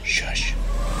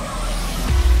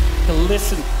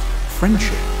listen.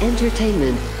 Friendship.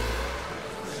 Entertainment.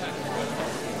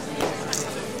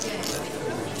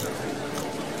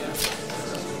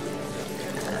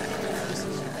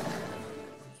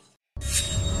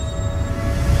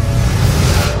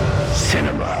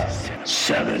 Cinema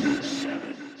 7.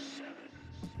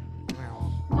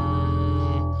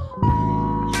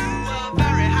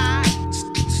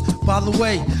 By the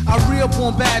way, I re-up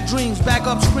on bad dreams, back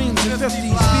up screams in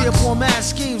 50s, be up on mad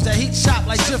schemes that heat shop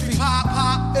like Jiffy.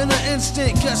 In an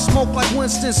instant, get smoked like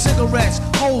Winston cigarettes.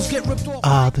 Hoes get ripped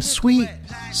off. The sweet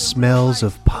smells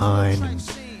of pine, and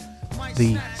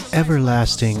the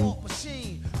everlasting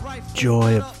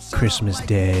joy of Christmas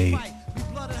Day,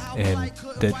 and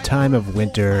the time of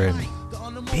winter,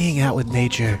 and being out with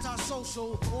nature.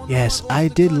 Yes, I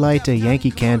did light a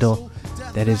Yankee candle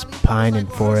that is pine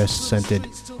and forest scented,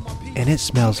 and it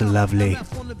smells lovely,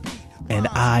 and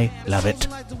I love it.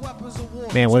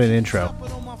 Man, what an intro.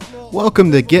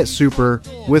 Welcome to Get Super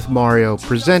with Mario,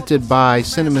 presented by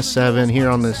Cinema 7 here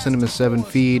on the Cinema 7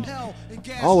 feed,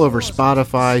 all over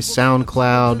Spotify,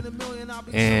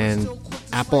 SoundCloud, and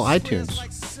Apple iTunes.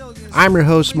 I'm your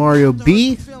host, Mario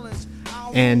B,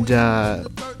 and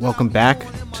welcome back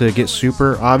to Get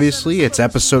Super. Obviously, it's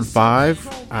episode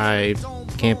 5. I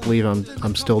can't believe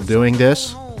I'm still doing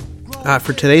this.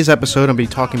 For today's episode, I'll be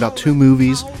talking about 2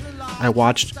 movies I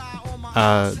watched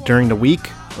during the week,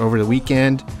 over the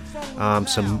weekend.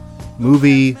 Some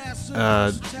movie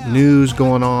news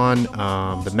going on.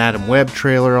 The Madam Web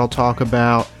trailer I'll talk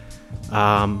about.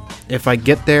 If I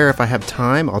get there, if I have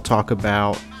time, I'll talk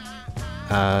about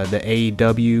the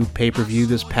AEW pay-per-view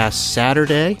this past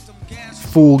Saturday,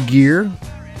 Full Gear.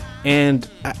 And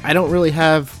I don't really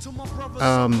have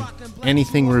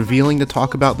anything revealing to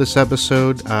talk about this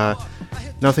episode.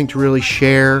 Nothing to really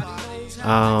share.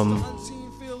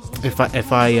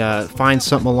 If I find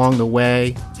something along the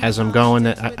way as I'm going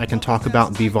that I can talk about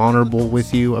and be vulnerable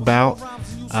with you about,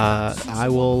 I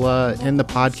will end the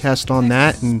podcast on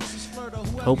that and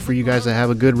hope for you guys to have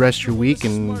a good rest of your week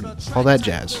and all that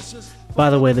jazz. By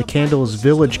the way, the candle is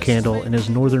Village Candle and is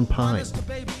Northern Pine.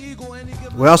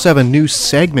 We also have a new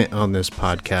segment on this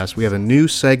podcast. We have a new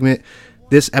segment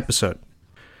this episode.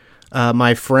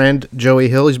 My friend Joey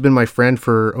Hill, he's been my friend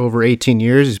for over 18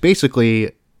 years. He's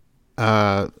basically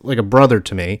like a brother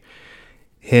to me.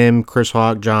 Him, Chris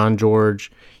Hawk, John,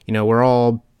 George, we're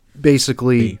all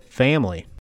basically family.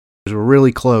 We're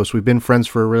really close. We've been friends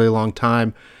for a really long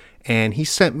time. And he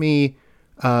sent me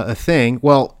a thing.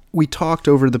 Well, we talked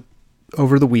over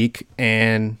the week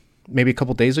and maybe a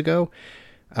couple days ago.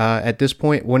 At this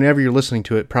point, whenever you're listening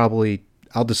to it, probably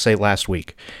I'll just say last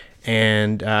week.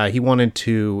 And he wanted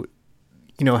to,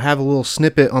 have a little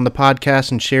snippet on the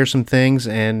podcast and share some things.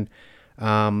 And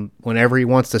whenever he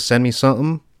wants to send me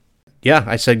something, yeah,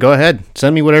 I said, go ahead,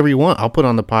 send me whatever you want. I'll put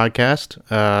on the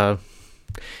podcast.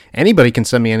 Anybody can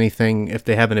send me anything if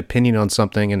they have an opinion on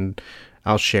something, and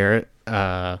I'll share it.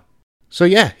 So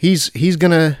yeah,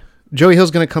 Joey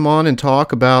Hill's gonna come on and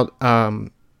talk about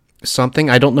something.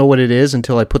 I don't know what it is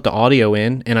until I put the audio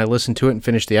in and I listen to it and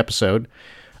finish the episode.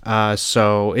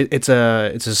 So it's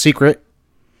a secret.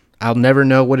 I'll never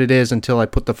know what it is until I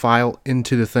put the file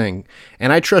into the thing.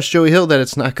 And I trust Joey Hill that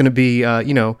it's not going to be,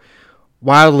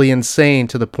 wildly insane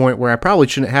to the point where I probably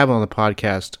shouldn't have it on the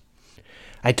podcast.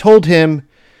 I told him,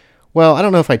 well, I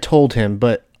don't know if I told him,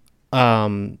 but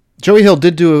Joey Hill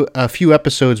did do a few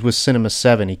episodes with Cinema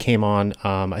 7. He came on,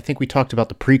 I think we talked about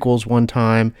the prequels one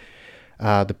time.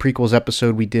 The prequels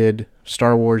episode we did,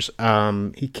 Star Wars.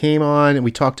 He came on and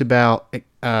we talked about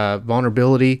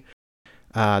vulnerability.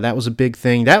 That was a big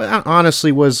thing. That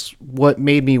honestly was what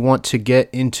made me want to get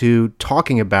into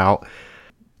talking about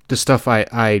the stuff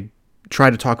I try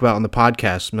to talk about on the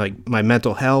podcast, like my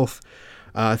mental health,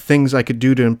 things I could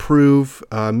do to improve,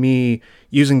 me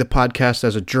using the podcast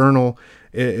as a journal.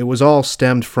 It was all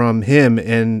stemmed from him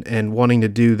and wanting to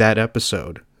do that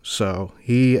episode. So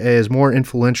he is more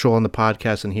influential on the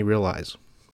podcast than he realized.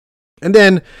 And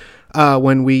then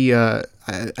when we, I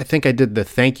think I did the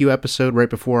thank you episode right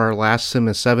before our last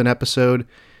Cinema 7 episode.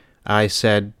 I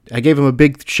gave him a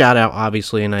big shout out,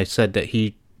 obviously, and I said that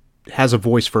he has a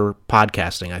voice for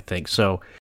podcasting, I think. So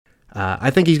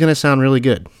I think he's going to sound really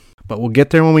good. But we'll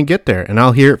get there when we get there, and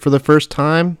I'll hear it for the first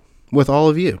time with all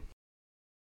of you.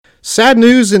 Sad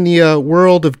news in the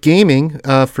world of gaming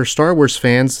for Star Wars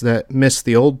fans that missed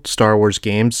the old Star Wars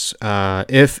games,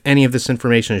 if any of this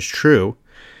information is true.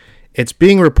 It's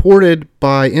being reported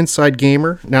by Inside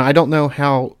Gamer. Now, I don't know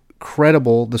how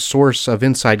credible the source of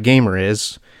Inside Gamer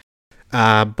is,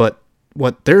 but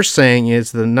what they're saying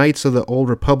is the Knights of the Old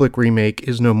Republic remake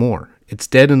is no more. It's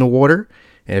dead in the water,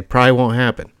 and it probably won't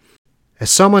happen. As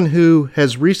someone who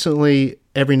has recently,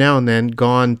 every now and then,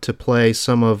 gone to play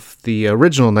some of the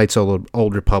original Knights of the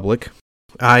Old Republic,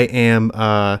 I am,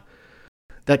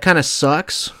 that kind of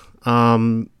sucks.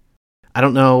 I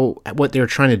don't know what they're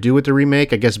trying to do with the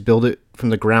remake. I guess build it from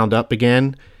the ground up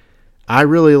again. I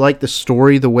really like the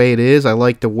story the way it is. I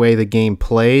like the way the game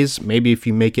plays. Maybe if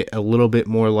you make it a little bit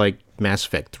more like Mass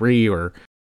Effect 3 or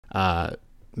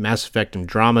Mass Effect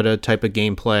Andromeda type of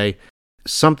gameplay.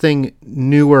 Something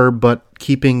newer, but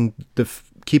keeping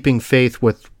faith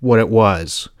with what it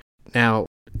was. Now,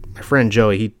 my friend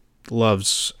Joey, he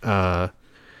loves Knights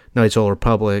of the Old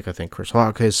Republic. I think Chris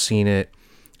Hawk has seen it.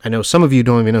 I know some of you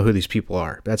don't even know who these people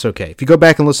are. That's okay. If you go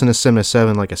back and listen to Cinema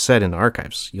 7, like I said, in the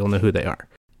archives, you'll know who they are.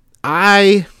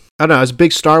 I don't know, as a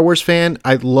big Star Wars fan,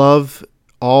 I love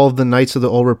all of the Knights of the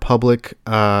Old Republic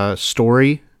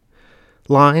story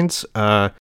lines.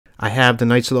 I have the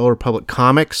Knights of the Old Republic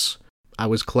comics. I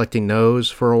was collecting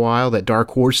those for a while that Dark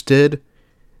Horse did.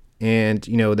 And,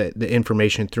 you know, the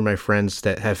information through my friends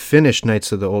that have finished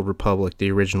Knights of the Old Republic,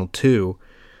 the original two.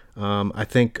 I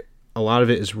think a lot of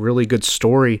it is really good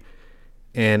story.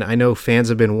 And I know fans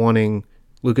have been wanting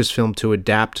Lucasfilm to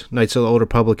adapt Knights of the Old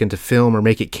Republic into film or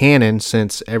make it canon,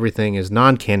 since everything is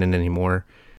non-canon anymore.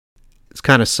 It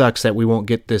kind of sucks that we won't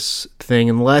get this thing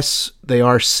unless they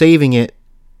are saving it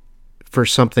for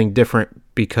something different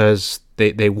because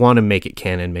they want to make it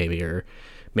canon, maybe, or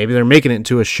maybe they're making it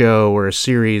into a show or a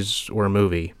series or a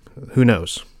movie. Who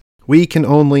knows? We can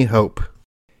only hope.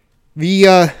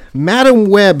 The Madam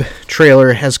Web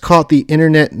trailer has caught the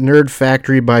Internet Nerd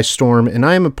Factory by storm, and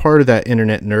I am a part of that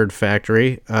Internet Nerd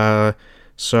Factory,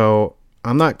 so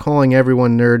I'm not calling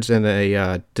everyone nerds in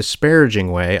a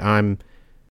disparaging way. I'm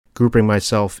grouping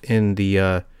myself in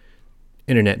the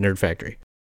Internet Nerd Factory.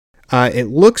 It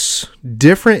looks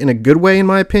different in a good way, in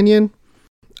my opinion.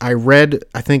 I read,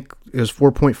 I think it was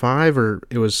 4.5, or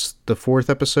it was the 4th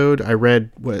episode. I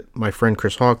read what my friend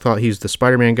Chris Hawk thought. He's the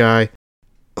Spider-Man guy.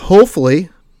 Hopefully,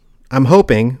 I'm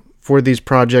hoping for these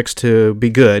projects to be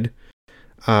good.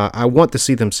 I want to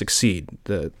see them succeed.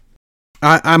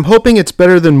 I'm hoping it's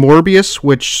better than Morbius,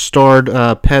 which starred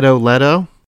Pedo Leto.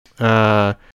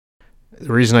 The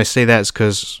reason I say that is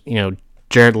because, you know,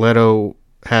 Jared Leto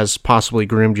has possibly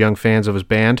groomed young fans of his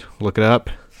band. Look it up.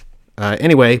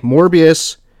 Anyway,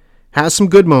 Morbius has some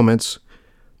good moments,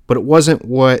 but it wasn't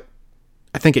what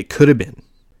I think it could have been.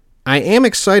 I am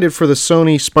excited for the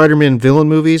Sony Spider-Man villain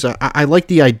movies. I like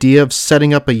the idea of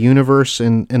setting up a universe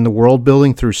in the world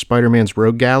building through Spider-Man's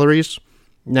rogue galleries.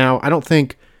 Now, I don't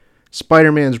think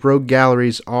Spider-Man's rogue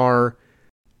galleries are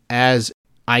as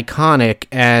iconic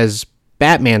as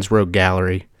Batman's rogue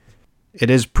gallery. It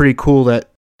is pretty cool that,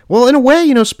 well, in a way,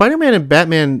 you know, Spider-Man and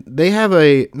Batman, they have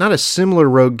not a similar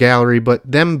rogue gallery, but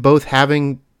them both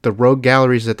having the rogue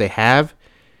galleries that they have,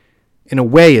 in a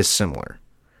way, is similar.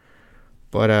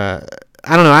 But,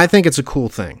 I don't know. I think it's a cool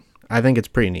thing. I think it's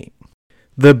pretty neat.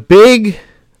 The big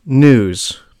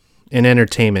news in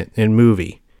entertainment and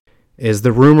movie is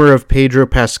the rumor of Pedro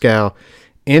Pascal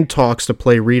in talks to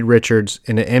play Reed Richards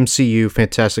in the MCU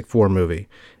Fantastic Four movie.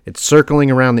 It's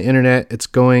circling around the internet. It's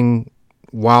going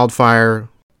wildfire.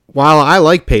 While I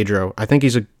like Pedro, I think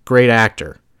he's a great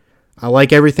actor. I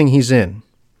like everything he's in.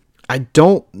 I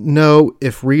don't know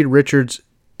if Reed Richards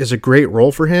is a great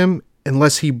role for him,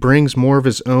 unless he brings more of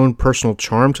his own personal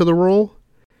charm to the role.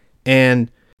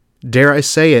 And, dare I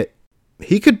say it,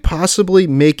 he could possibly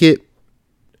make it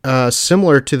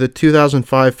similar to the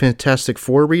 2005 Fantastic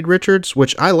Four Reed Richards,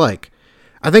 which I like.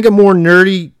 I think a more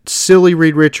nerdy, silly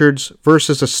Reed Richards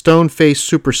versus a stone-faced,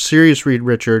 super serious Reed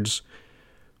Richards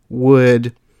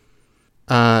would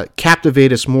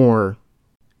captivate us more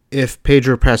if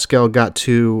Pedro Pascal got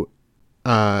to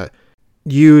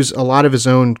use a lot of his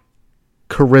own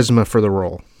charisma for the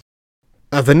role.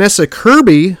 Vanessa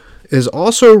Kirby is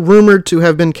also rumored to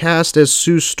have been cast as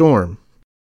Sue Storm.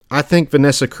 I think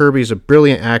Vanessa Kirby is a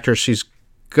brilliant actress.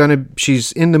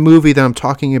 She's in the movie that I'm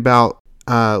talking about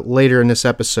later in this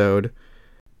episode.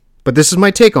 But this is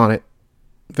my take on it.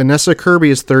 Vanessa Kirby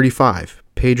is 35.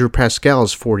 Pedro Pascal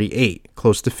is 48,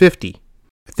 close to 50.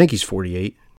 I think he's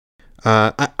 48.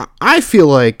 I feel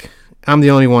like I'm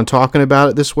the only one talking about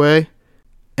it this way,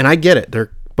 and I get it.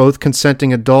 They're both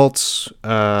consenting adults,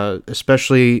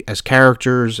 especially as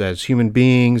characters, as human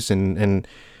beings, and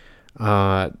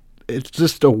it's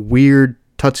just a weird,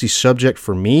 touchy subject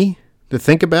for me to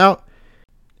think about.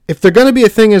 If they're going to be a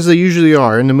thing as they usually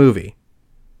are in the movie,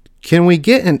 can we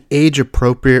get an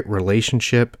age-appropriate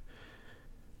relationship?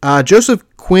 Joseph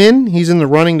Quinn, he's in the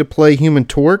running to play Human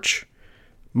Torch.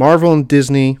 Marvel and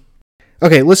Disney.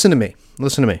 Okay, listen to me.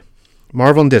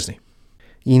 Marvel and Disney.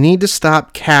 You need to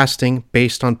stop casting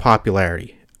based on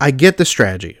popularity. I get the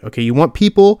strategy. Okay, you want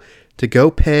people to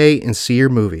go pay and see your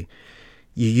movie.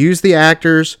 You use the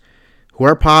actors who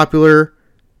are popular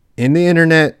in the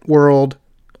internet world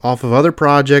off of other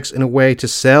projects in a way to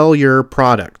sell your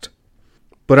product.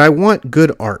 But I want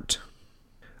good art.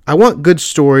 I want good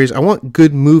stories. I want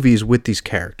good movies with these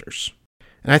characters.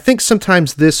 And I think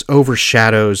sometimes this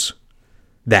overshadows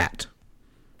that.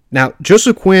 Now,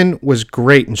 Joseph Quinn was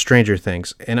great in Stranger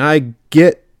Things, and I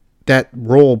get that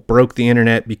role broke the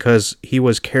internet because he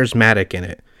was charismatic in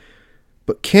it.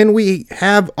 But can we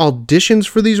have auditions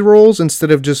for these roles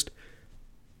instead of just,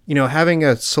 having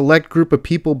a select group of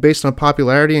people based on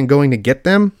popularity and going to get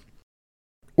them?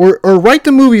 Or write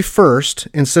the movie first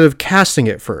instead of casting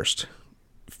it first.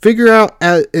 Figure out,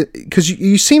 because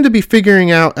you seem to be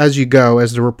figuring out as you go,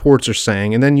 as the reports are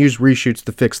saying, and then use reshoots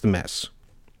to fix the mess.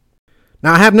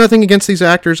 Now, I have nothing against these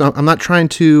actors. I'm not trying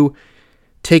to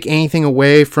take anything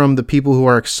away from the people who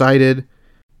are excited.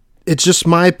 It's just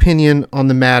my opinion on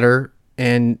the matter,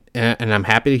 and I'm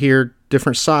happy to hear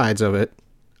different sides of it.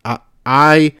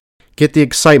 I get the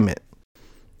excitement.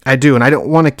 I do, and I don't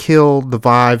want to kill the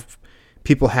vibe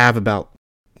people have about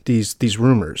these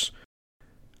rumors.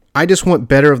 I just want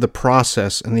better of the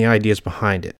process and the ideas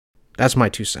behind it. That's my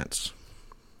 2 cents.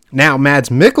 Now, Mads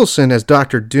Mikkelsen as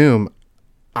Dr. Doom,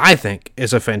 I think,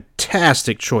 is a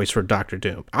fantastic choice for Dr.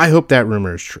 Doom. I hope that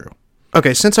rumor is true.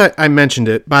 Okay, since I mentioned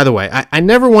it, by the way, I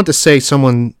never want to say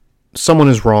someone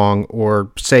is wrong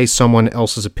or say someone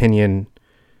else's opinion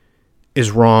is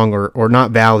wrong or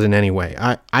not valid in any way.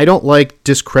 I don't like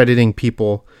discrediting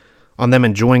people on them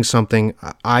enjoying something.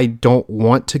 I don't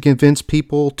want to convince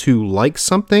people to like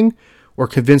something or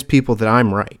convince people that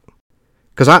I'm right.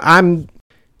 Because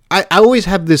I always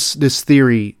have this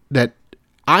theory that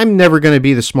I'm never going to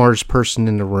be the smartest person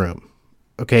in the room.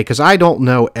 Okay, because I don't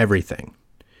know everything.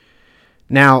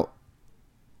 Now,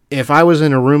 if I was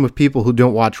in a room of people who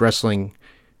don't watch wrestling,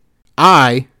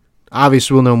 I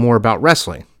obviously will know more about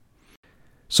wrestling.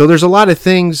 So there's a lot of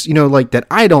things, like that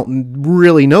I don't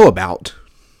really know about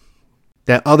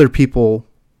that other people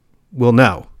will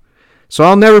know. So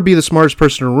I'll never be the smartest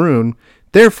person in the room.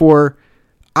 Therefore,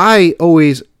 I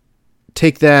always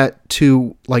take that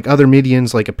to like other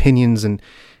mediums, like opinions and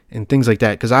things like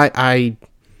that. Because I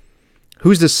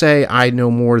who's to say I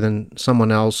know more than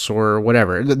someone else or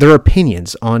whatever? Their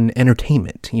opinions on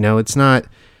entertainment. It's not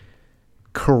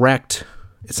correct.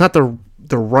 It's not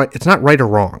the right. It's not right or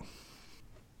wrong.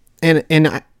 And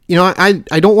I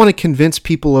don't want to convince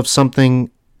people of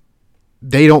something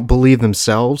they don't believe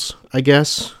themselves, I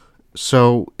guess.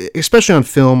 So, especially on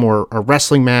film or a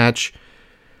wrestling match,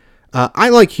 I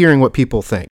like hearing what people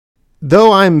think.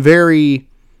 Though I'm very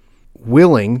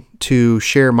willing to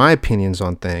share my opinions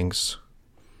on things,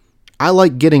 I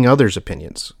like getting others'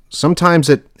 opinions. Sometimes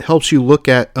it helps you look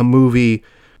at a movie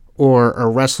or a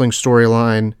wrestling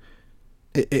storyline.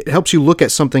 It helps you look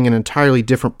at something in an entirely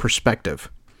different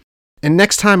perspective. And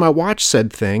next time I watch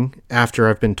said thing, after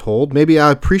I've been told, maybe I'll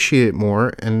appreciate it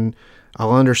more and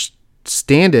I'll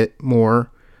understand it more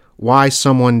why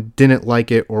someone didn't like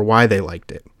it or why they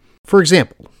liked it. For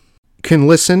example, you can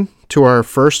listen to our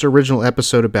first original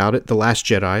episode about it, The Last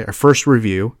Jedi, our first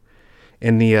review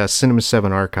in the Cinema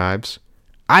 7 archives.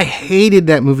 I hated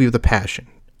that movie with a passion.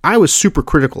 I was super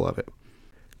critical of it.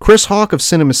 Chris Hawk of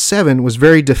Cinema 7 was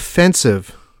very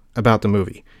defensive about the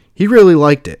movie. He really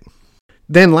liked it.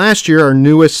 Then last year, our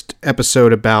newest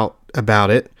episode about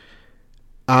it,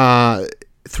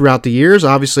 throughout the years,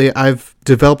 obviously, I've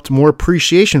developed more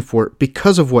appreciation for it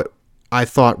because of what I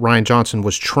thought Rian Johnson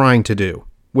was trying to do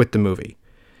with the movie.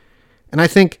 And I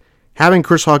think having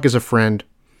Chris Hawk as a friend,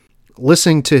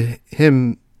 listening to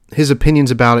him, his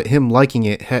opinions about it, him liking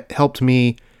it, helped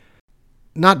me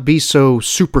not be so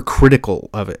super critical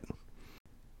of it.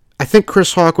 I think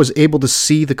Chris Hawk was able to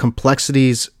see the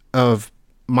complexities of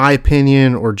my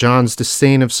opinion or John's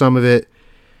disdain of some of it,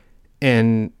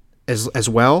 and as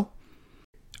well.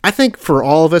 I think for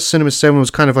all of us, Cinema 7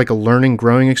 was kind of like a learning,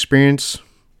 growing experience,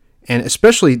 and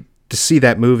especially to see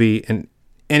that movie and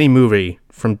any movie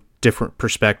from different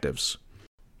perspectives.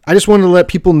 I just wanted to let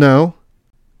people know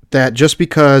that just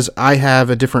because I have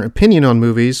a different opinion on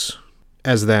movies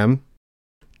as them,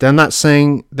 then I'm not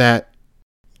saying that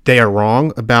they are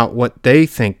wrong about what they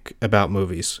think about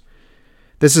movies.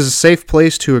 This is a safe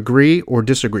place to agree or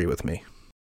disagree with me.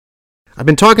 I've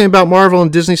been talking about Marvel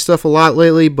and Disney stuff a lot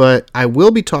lately, but I will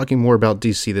be talking more about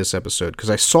DC this episode because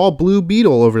I saw Blue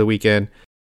Beetle over the weekend,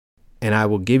 and I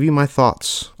will give you my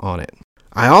thoughts on it.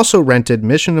 I also rented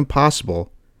Mission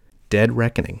Impossible: Dead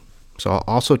Reckoning, so I'll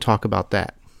also talk about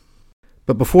that.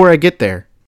 But before I get there,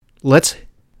 let's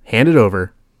hand it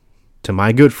over to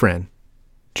my good friend,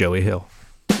 Joey Hill.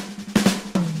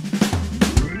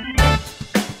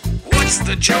 What's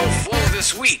the Joe Flow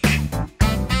this week?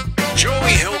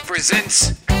 Joey Hill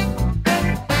presents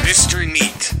Mr.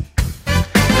 Neat.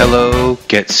 Hello,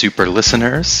 Get Super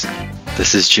listeners.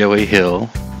 This is Joey Hill.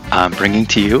 I'm bringing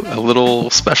to you a little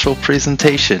special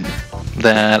presentation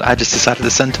that I just decided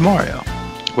to send to Mario.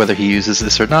 Whether he uses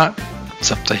this or not,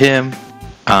 it's up to him.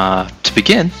 To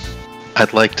begin,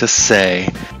 I'd like to say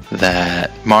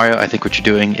that Mario, I think what you're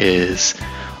doing is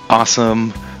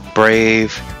awesome,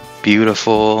 brave,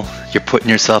 beautiful. You're putting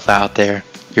yourself out there.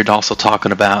 You're also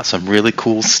talking about some really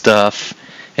cool stuff,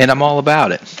 and I'm all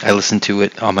about it. I listen to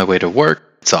it on my way to work.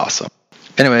 It's awesome.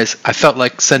 Anyways, I felt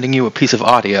like sending you a piece of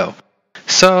audio.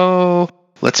 So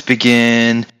let's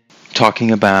begin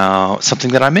talking about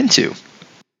something that I'm into.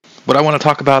 What I want to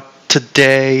talk about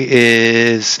today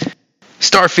is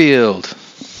Starfield.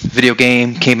 Video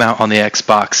game came out on the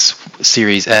Xbox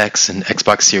Series X and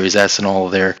Xbox Series S and all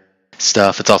of their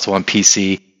stuff. It's also on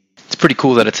PC. It's pretty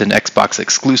cool that it's an Xbox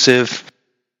exclusive.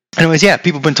 Anyways, yeah,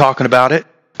 people have been talking about it.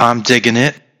 I'm digging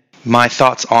it. My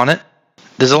thoughts on it.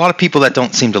 There's a lot of people that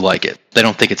don't seem to like it. They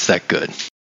don't think it's that good.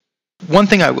 One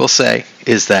thing I will say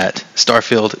is that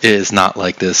Starfield is not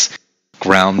like this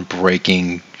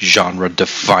groundbreaking,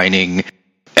 genre-defining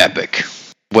epic.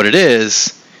 What it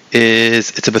is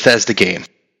it's a Bethesda game,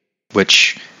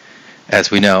 which, as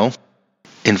we know,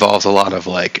 involves a lot of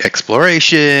like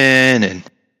exploration and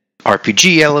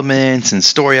RPG elements and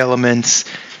story elements.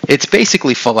 It's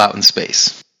basically Fallout in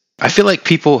space. I feel like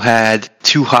people had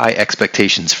too high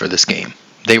expectations for this game.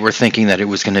 They were thinking that it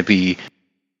was going to be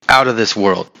out of this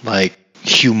world, like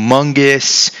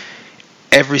humongous,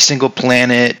 every single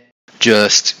planet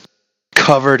just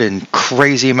covered in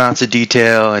crazy amounts of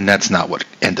detail, and that's not what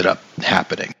ended up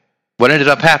happening. What ended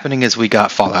up happening is we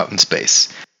got Fallout in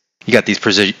space. You got these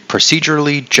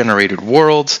procedurally generated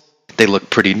worlds. They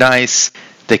look pretty nice.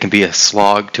 They can be a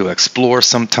slog to explore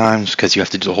sometimes because you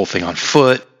have to do the whole thing on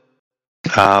foot.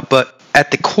 But at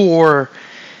the core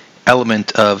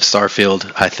element of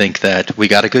Starfield, I think that we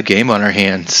got a good game on our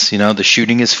hands. You know, the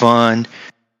shooting is fun.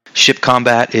 Ship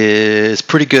combat is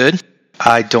pretty good.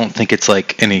 I don't think it's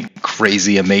like any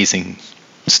crazy, amazing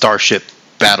starship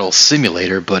battle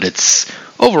simulator, but it's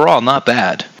overall not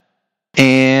bad.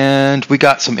 And we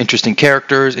got some interesting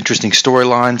characters, interesting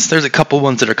storylines. There's a couple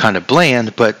ones that are kind of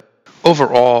bland, but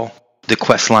overall, the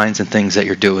quest lines and things that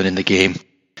you're doing in the game,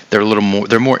 they're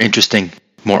more interesting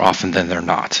more often than they're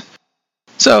not.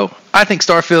 So, I think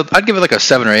Starfield, I'd give it like a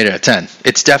 7 or 8 out of 10.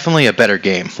 It's definitely a better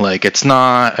game. Like, it's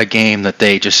not a game that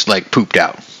they just like pooped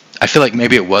out. I feel like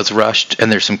maybe it was rushed,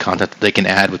 and there's some content that they can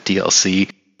add with DLC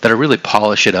that'll really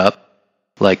polish it up.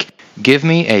 Like, give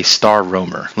me a Star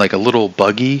Roamer, like a little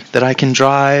buggy that I can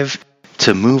drive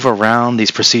to move around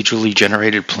these procedurally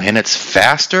generated planets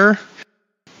faster.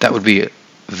 That would be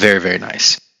very, very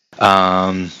nice.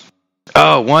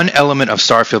 One element of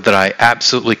Starfield that I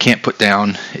absolutely can't put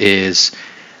down is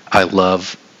I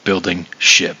love building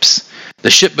ships.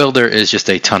 The shipbuilder is just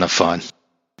a ton of fun.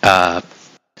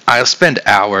 I'll spend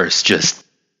hours just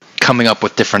coming up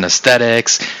with different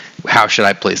aesthetics. How should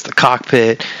I place the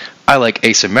cockpit? I like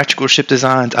asymmetrical ship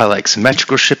designs. I like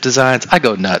symmetrical ship designs. I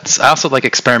go nuts. I also like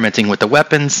experimenting with the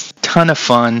weapons. Ton of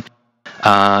fun.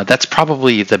 That's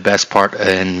probably the best part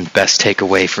and best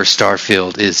takeaway for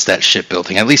Starfield is that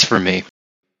shipbuilding, at least for me.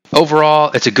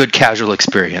 Overall, it's a good casual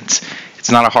experience.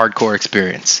 It's not a hardcore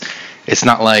experience. It's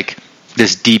not like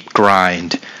this deep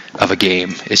grind of a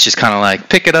game. It's just kind of like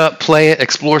pick it up, play it,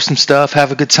 explore some stuff,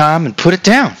 have a good time, and put it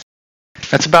down.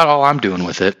 That's about all I'm doing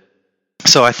with it.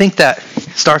 So I think that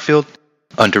Starfield,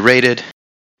 underrated,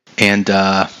 and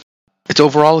it's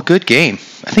overall a good game.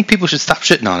 I think people should stop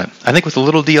shitting on it. I think with a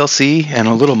little DLC and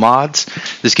a little mods,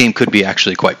 this game could be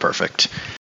actually quite perfect.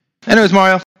 Anyways,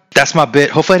 Mario, that's my bit.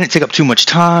 Hopefully I didn't take up too much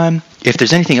time. If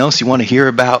there's anything else you want to hear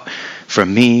about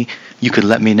from me, you could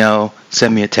let me know.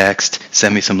 Send me a text.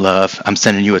 Send me some love. I'm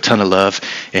sending you a ton of love.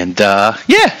 And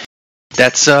yeah,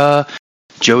 that's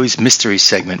Joey's mystery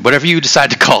segment. Whatever you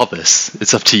decide to call this,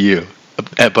 it's up to you.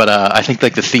 But I think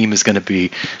like the theme is going to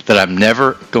be that I'm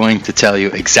never going to tell you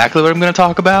exactly what I'm going to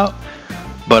talk about,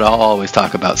 but I'll always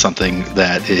talk about something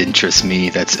that interests me,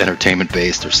 that's entertainment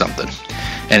based or something.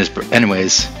 And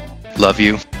anyways, love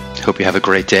you. Hope you have a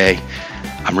great day.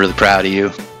 I'm really proud of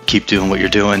you. Keep doing what you're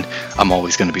doing. I'm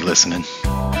always going to be listening.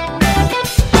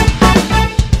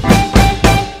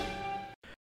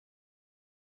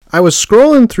 I was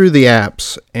scrolling through the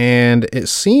apps, and it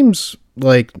seems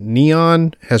like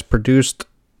Neon has produced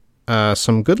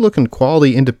some good-looking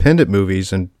quality independent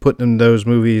movies and putting those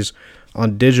movies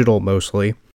on digital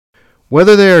mostly.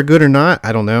 Whether they are good or not,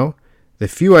 I don't know. The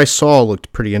few I saw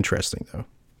looked pretty interesting, though.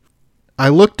 I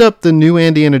looked up the new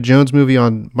Indiana Jones movie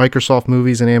on Microsoft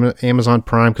Movies and Amazon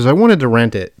Prime because I wanted to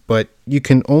rent it, but you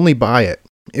can only buy it.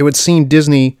 It would seem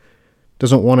Disney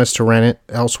doesn't want us to rent it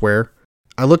elsewhere.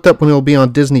 I looked up when it will be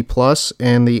on Disney Plus,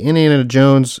 and the Indiana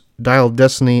Jones Dial of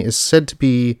Destiny is said to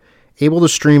be able to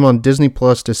stream on Disney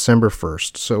Plus December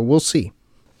 1st, so we'll see.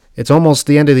 It's almost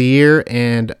the end of the year,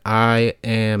 and I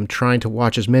am trying to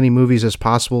watch as many movies as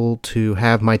possible to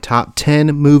have my top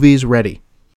 10 movies ready.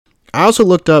 I also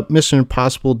looked up Mission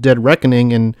Impossible Dead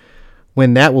Reckoning and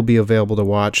when that will be available to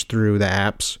watch through the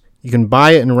apps. You can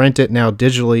buy it and rent it now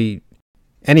digitally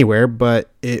anywhere, but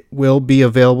it will be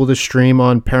available to stream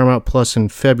on Paramount Plus in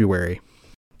February.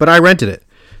 But I rented it.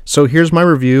 So here's my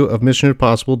review of Mission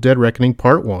Impossible Dead Reckoning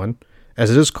Part 1, as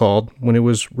it is called when it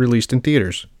was released in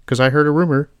theaters, because I heard a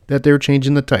rumor that they were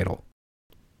changing the title.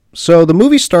 So the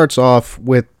movie starts off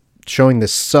with showing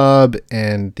this sub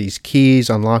and these keys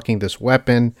unlocking this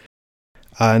weapon,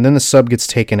 and then the sub gets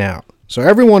taken out. So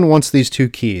everyone wants these two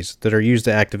keys that are used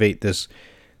to activate this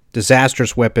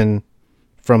disastrous weapon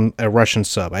from a Russian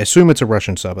sub. I assume it's a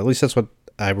Russian sub. At least that's what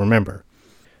I remember.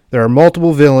 There are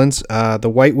multiple villains.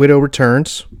 The White Widow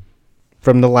returns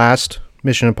from the last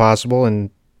Mission Impossible, and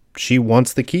she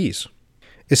wants the keys.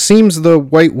 It seems the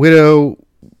White Widow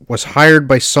was hired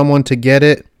by someone to get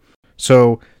it.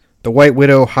 So the White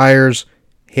Widow hires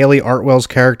Haley Atwell's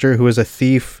character, who is a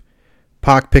thief,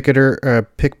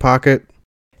 pickpocket,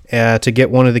 to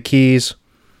get one of the keys.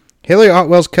 Haley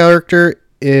Atwell's character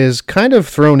is kind of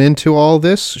thrown into all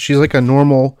this. She's like a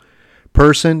normal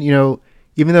person,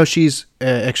 even though she's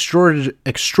an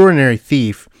extraordinary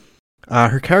thief.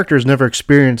 Her character has never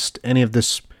experienced any of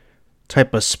this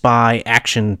type of spy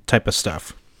action type of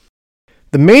stuff.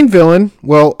 The main villain,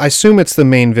 well, I assume it's the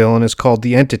main villain, is called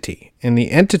the Entity. And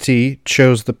the Entity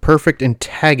chose the perfect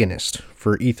antagonist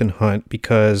for Ethan Hunt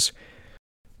because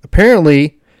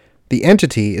apparently the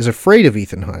Entity is afraid of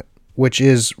Ethan Hunt, which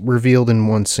is revealed in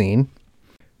one scene.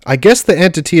 I guess the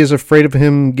Entity is afraid of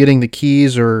him getting the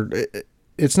keys, or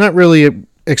it's not really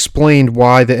explained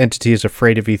why the Entity is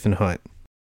afraid of Ethan Hunt.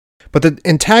 But the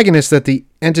antagonist that the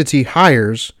Entity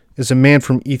hires is a man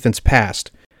from Ethan's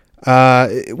past.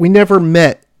 We never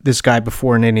met this guy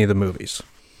before in any of the movies.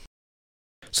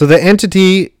 So the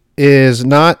Entity is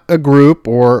not a group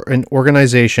or an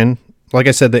organization. Like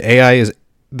I said,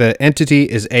 the Entity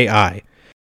is AI.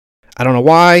 I don't know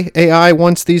why AI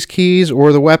wants these keys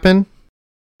or the weapon.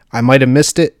 I might have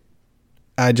missed it.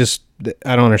 I don't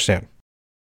understand.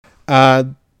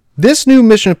 This new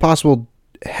Mission Impossible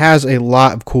has a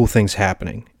lot of cool things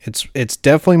happening. It's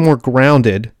definitely more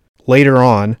grounded later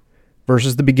on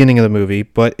versus the beginning of the movie,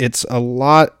 but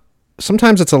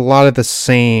sometimes it's a lot of the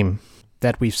same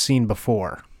that we've seen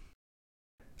before.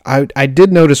 I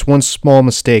did notice one small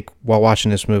mistake while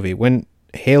watching this movie. When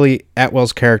Haley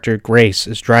Atwell's character, Grace,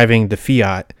 is driving the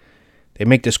Fiat, they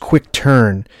make this quick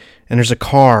turn, and there's a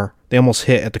car they almost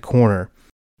hit at the corner.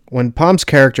 When Pom's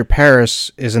character,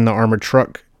 Paris, is in the armored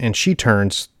truck and she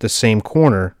turns the same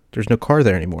corner, there's no car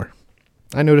there anymore.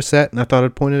 I noticed that, and I thought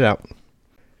I'd point it out.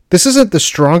 This isn't the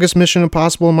strongest Mission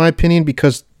Impossible, in my opinion,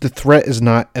 because the threat is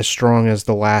not as strong as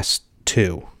the last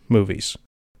two movies.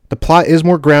 The plot is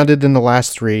more grounded than the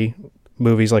last three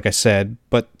movies, like I said,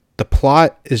 but the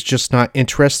plot is just not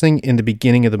interesting in the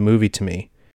beginning of the movie to me.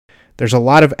 There's a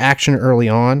lot of action early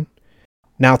on.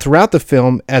 Now, throughout the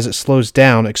film, as it slows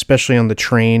down, especially on the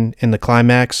train in the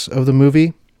climax of the movie,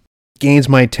 it gains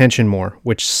my attention more,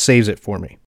 which saves it for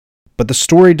me. But the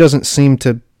story doesn't seem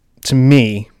to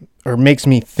me, or makes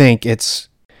me think it's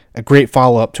a great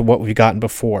follow-up to what we've gotten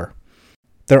before.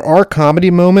 There are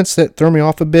comedy moments that throw me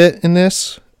off a bit in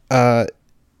this.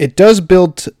 It does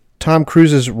build Tom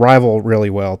Cruise's rival really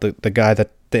well, the guy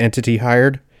that the Entity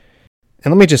hired.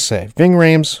 And let me just say, Ving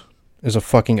Rhames is a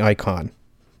fucking icon.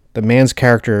 The man's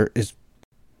character is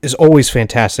always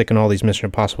fantastic in all these Mission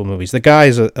Impossible movies. The guy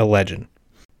is a legend.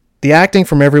 The acting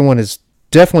from everyone is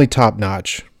definitely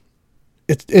top-notch.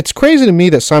 It's crazy to me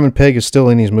that Simon Pegg is still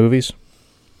in these movies.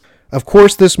 Of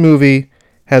course, this movie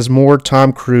has more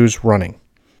Tom Cruise running.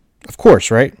 Of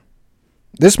course, right?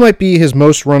 This might be his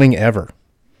most running ever.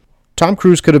 Tom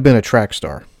Cruise could have been a track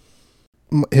star.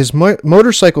 His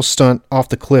motorcycle stunt off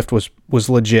the cliff was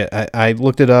legit. I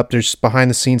looked it up. There's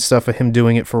behind-the-scenes stuff of him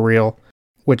doing it for real,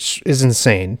 which is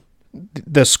insane.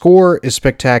 The score is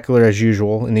spectacular as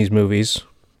usual in these movies.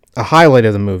 A highlight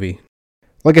of the movie.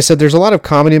 Like I said, there's a lot of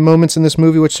comedy moments in this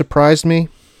movie which surprised me.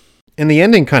 And the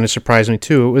ending kind of surprised me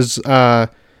too. It was kind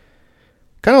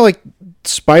of like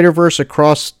Spider-Verse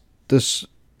across the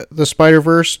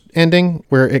Spider-Verse ending,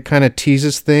 where it kind of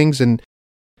teases things. And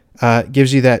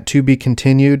gives you that to be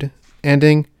continued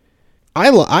ending.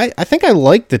 I think I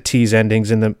like the tease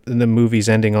endings in the movies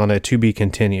ending on a to be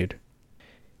continued.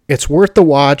 It's worth the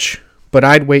watch, but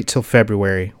I'd wait till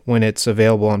February when it's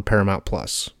available on Paramount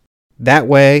Plus. That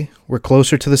way, we're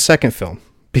closer to the second film,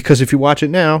 because if you watch it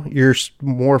now, you're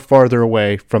more farther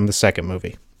away from the second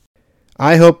movie.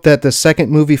 I hope that the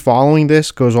second movie following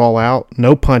this goes all out,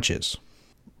 no punches.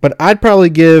 But I'd probably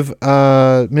give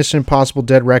Mission Impossible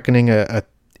Dead Reckoning a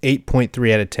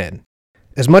 8.3 out of 10.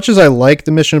 As much as I like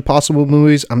the Mission Impossible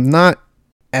movies, I'm not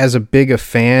as a big a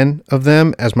fan of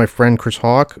them as my friend Chris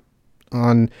Hawk.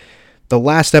 On the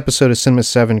last episode of Cinema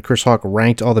 7, Chris Hawk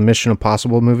ranked all the Mission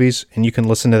Impossible movies, and you can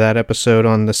listen to that episode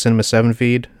on the Cinema 7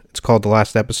 feed. It's called The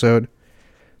Last Episode.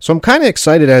 So I'm kind of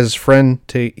excited as his friend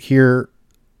to hear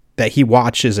that he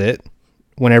watches it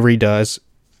whenever he does,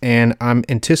 and I'm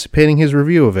anticipating his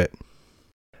review of it.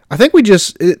 I think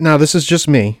now this is just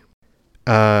me,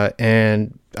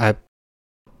 and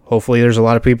hopefully there's a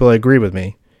lot of people that agree with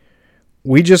me.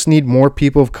 We just need more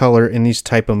people of color in these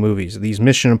type of movies, these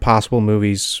Mission Impossible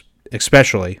movies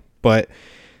especially, but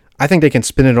I think they can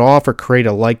spin it off or create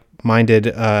a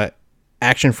like-minded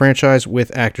action franchise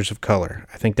with actors of color.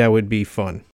 I think that would be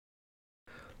fun.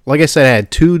 Like I said, I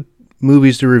had 2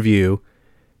 movies to review,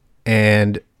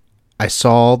 and I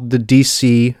saw the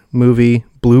DC movie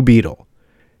Blue Beetle.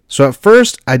 So at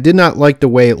first, I did not like the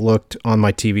way it looked on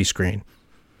my TV screen.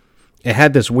 It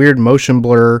had this weird motion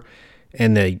blur,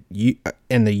 and the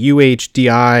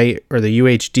UHDI or the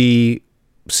UHD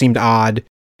seemed odd.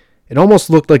 It almost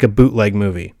looked like a bootleg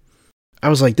movie. I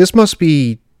was like, this must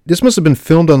have been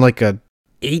filmed on like a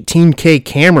 18K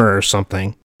camera or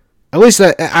something. At least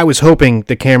I was hoping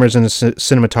the cameras and the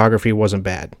cinematography wasn't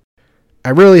bad. I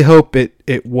really hope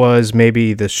it was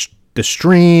maybe the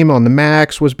stream on the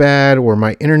Max was bad, or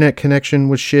my internet connection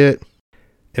was shit.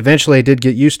 Eventually I did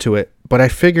get used to it, but I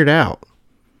figured out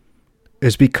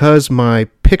it's because my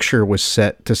picture was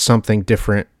set to something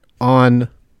different on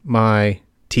my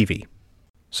TV.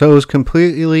 So it was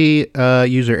completely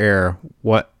user error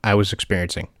what I was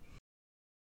experiencing.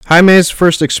 Jaime's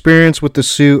first experience with the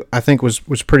suit, I think, was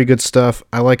pretty good stuff.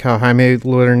 I like how Jaime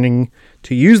learning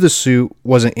to use the suit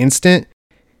wasn't instant.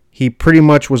 He pretty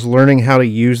much was learning how to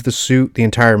use the suit the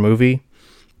entire movie.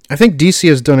 I think DC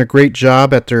has done a great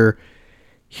job at their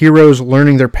heroes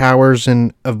learning their powers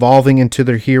and evolving into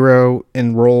their hero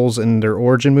and roles in their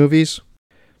origin movies.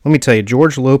 Let me tell you,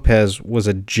 George Lopez was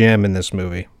a gem in this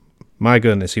movie. My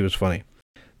goodness, he was funny.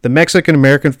 The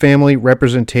Mexican-American family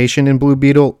representation in Blue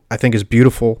Beetle, I think, is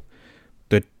beautiful.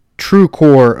 The true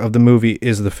core of the movie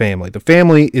is the family. The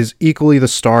family is equally the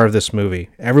star of this movie.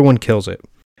 Everyone kills it.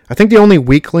 I think the only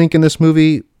weak link in this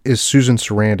movie is Susan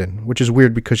Sarandon, which is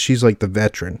weird because she's like the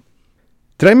veteran.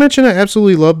 Did I mention I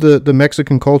absolutely love the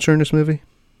Mexican culture in this movie?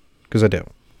 Because I do.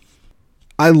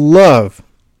 I love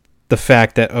the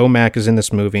fact that OMAC is in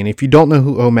this movie. And if you don't know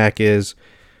who OMAC is,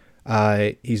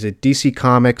 he's a DC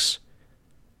Comics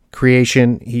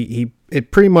creation.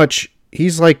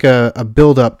 He's like a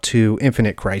build up to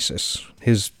Infinite Crisis,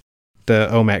 the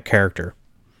OMAC character.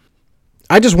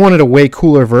 I just wanted a way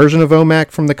cooler version of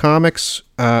OMAC from the comics.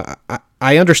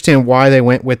 I understand why they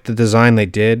went with the design they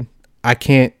did. I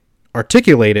can't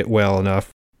articulate it well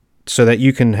enough so that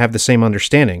you can have the same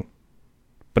understanding,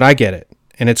 but I get it,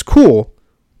 and it's cool,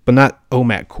 but not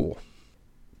OMAC cool.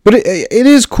 But it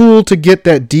is cool to get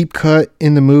that deep cut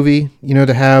in the movie,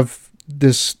 to have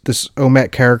this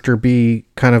OMAC character be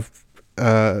kind of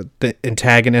the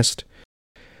antagonist.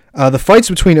 The fights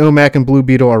between OMAC and Blue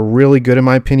Beetle are really good in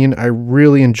my opinion. I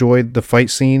really enjoyed the fight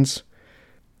scenes.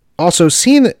 Also,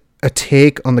 seeing a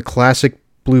take on the classic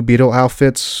Blue Beetle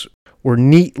outfits were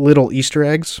neat little Easter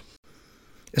eggs.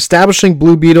 Establishing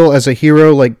Blue Beetle as a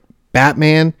hero like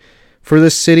Batman for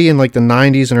this city in like the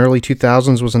 90s and early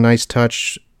 2000s was a nice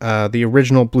touch. The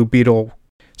original Blue Beetle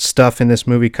stuff in this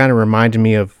movie kind of reminded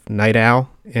me of Night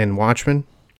Owl in Watchmen.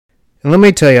 And let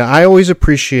me tell you, I always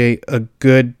appreciate a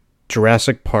good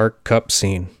Jurassic Park Cup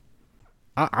scene.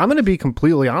 I'm going to be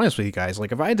completely honest with you guys.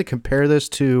 Like, if I had to compare this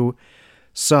to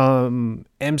some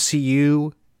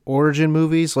MCU origin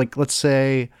movies, like let's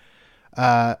say,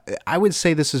 I would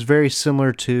say this is very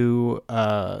similar to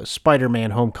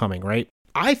Spider-Man Homecoming, right?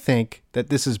 I think that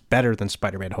this is better than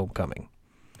Spider-Man Homecoming.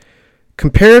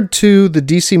 Compared to the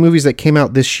DC movies that came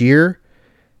out this year,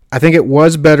 I think it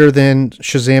was better than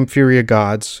Shazam! Fury of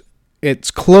Gods.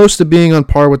 It's close to being on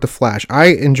par with The Flash. I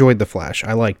enjoyed The Flash.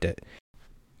 I liked it.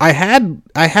 I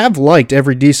have liked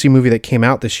every DC movie that came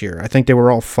out this year. I think they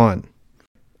were all fun.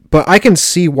 But I can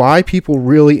see why people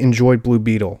really enjoyed Blue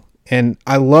Beetle. And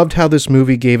I loved how this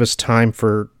movie gave us time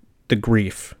for the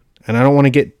grief. And I don't want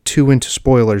to get too into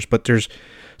spoilers, but there's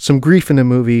some grief in the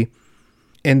movie.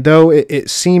 And though it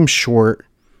seems short,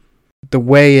 the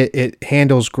way it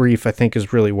handles grief, I think,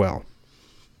 is really well.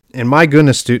 And my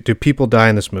goodness, do people die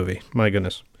in this movie? My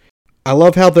goodness. I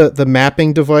love how the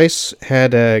mapping device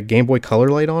had a Game Boy Color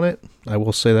light on it. I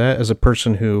will say that as a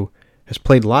person who has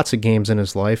played lots of games in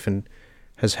his life and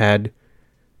has had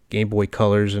Game Boy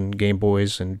Colors and Game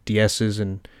Boys and DS's,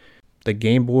 and the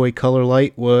Game Boy Color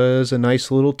light was a nice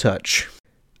little touch.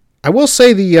 I will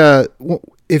say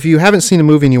if you haven't seen the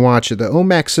movie and you watch it, the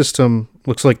OMAX system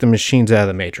looks like the machines out of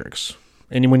the Matrix.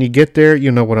 And when you get there,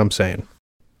 you know what I'm saying.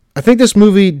 I think this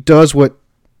movie does what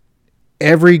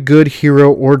every good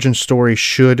hero origin story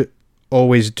should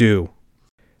always do.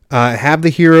 Have the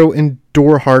hero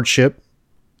endure hardship,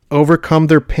 overcome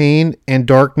their pain and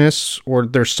darkness or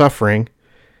their suffering,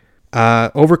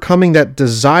 overcoming that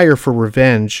desire for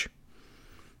revenge,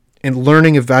 and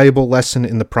learning a valuable lesson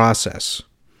in the process.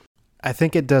 I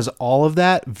think it does all of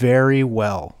that very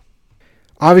well.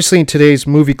 Obviously, in today's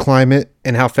movie climate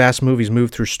and how fast movies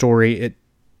move through story,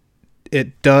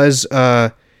 it does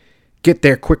get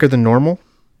there quicker than normal.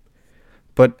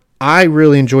 But I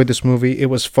really enjoyed this movie. It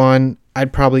was fun.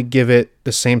 I'd probably give it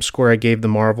the same score I gave The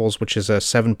Marvels, which is a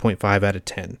 7.5 out of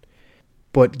 10.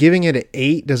 But giving it an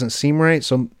 8 doesn't seem right,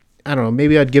 so I don't know.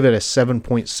 Maybe I'd give it a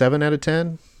 7.7 out of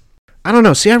 10. I don't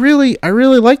know. See, I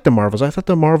really liked The Marvels. I thought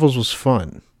The Marvels was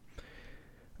fun.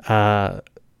 I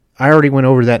already went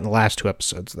over that in the last 2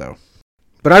 episodes, though.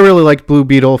 But I really liked Blue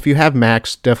Beetle. If you have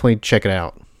Max, definitely check it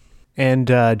out. And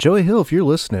Joey Hill, if you're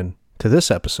listening to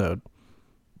this episode,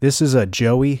 this is a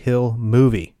Joey Hill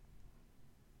movie.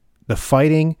 The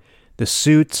fighting, the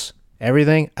suits,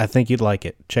 everything, I think you'd like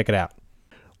it. Check it out.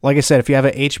 Like I said, if you have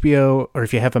an HBO, or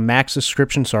if you have a Max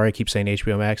subscription, sorry, I keep saying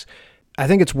HBO Max, I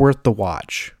think it's worth the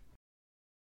watch.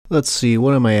 Let's see,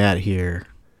 what am I at here?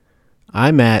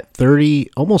 I'm at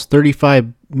almost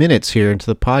 35 minutes here into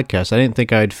the podcast. I didn't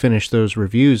think I'd finish those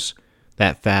reviews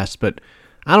that fast, but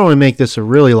I don't want to make this a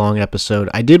really long episode.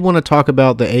 I did want to talk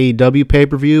about the AEW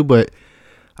pay-per-view, but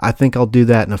I think I'll do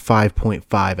that in a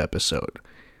 5.5 episode.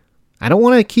 I don't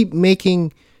want to keep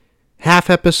making half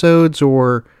episodes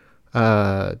or,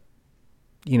 in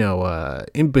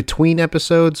between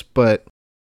episodes, but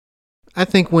I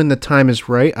think when the time is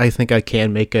right, I think I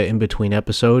can make an in-between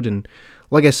episode. And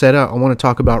like I said, I want to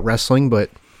talk about wrestling, but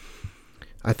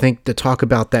I think to talk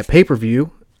about that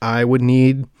pay-per-view, I would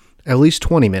need at least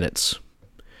 20 minutes.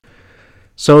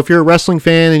 So if you're a wrestling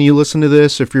fan and you listen to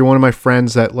this, if you're one of my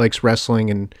friends that likes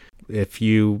wrestling, and if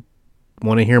you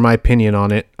want to hear my opinion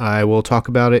on it, I will talk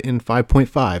about it in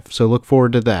 5.5. So look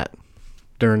forward to that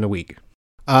during the week.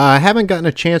 I haven't gotten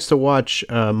a chance to watch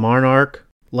Monarch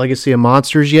Legacy of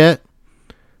Monsters yet.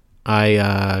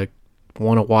 I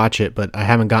want to watch it, but I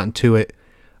haven't gotten to it.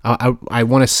 I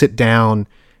want to sit down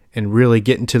and really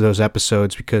get into those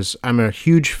episodes because I'm a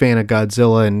huge fan of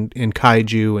Godzilla and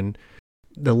Kaiju, and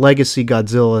the Legacy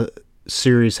Godzilla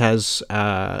series has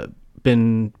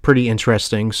been pretty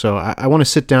interesting. So I want to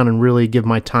sit down and really give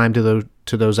my time to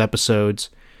those episodes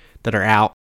that are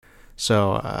out.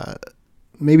 So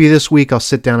maybe this week I'll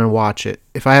sit down and watch it.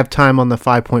 If I have time on the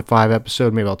 5.5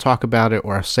 episode, maybe I'll talk about it,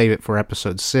 or I'll save it for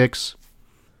episode 6.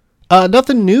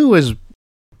 Nothing new has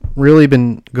really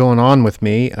been going on with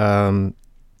me.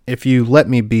 If you let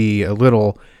me be a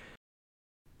little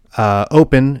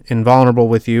open and vulnerable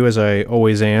with you, as I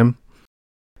always am,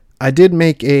 I did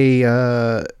make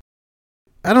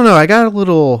I don't know, I got a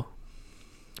little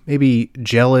maybe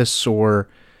jealous, or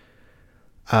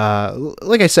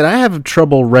like I said, I have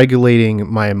trouble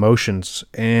regulating my emotions,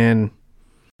 and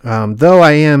though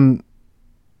I am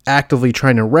actively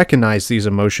trying to recognize these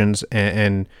emotions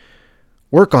and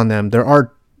work on them, there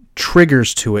are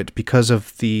triggers to it because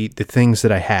of the things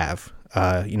that I have.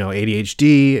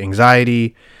 ADHD,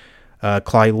 anxiety,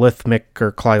 climactic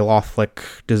or climactic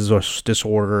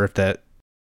disorder,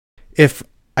 if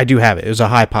I do have it. It was a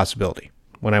high possibility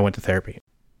when I went to therapy.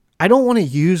 I don't want to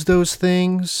use those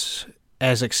things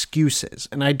as excuses,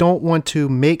 and I don't want to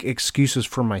make excuses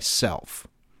for myself.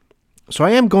 So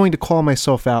I am going to call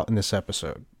myself out in this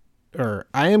episode, or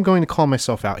I am going to call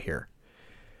myself out here.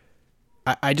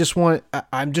 I'm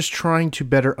just trying to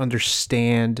better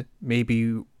understand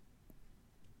maybe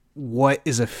what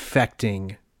is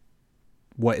affecting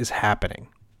what is happening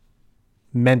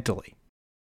mentally.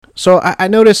 So I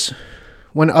notice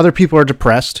when other people are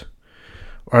depressed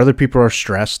or other people are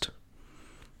stressed,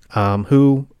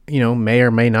 who, may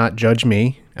or may not judge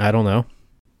me. I don't know.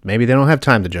 Maybe they don't have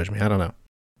time to judge me. I don't know.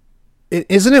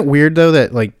 Isn't it weird, though,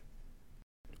 that like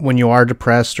when you are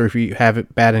depressed or if you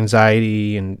have bad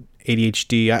anxiety and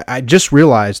ADHD, I just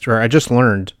realized, or I just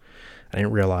learned I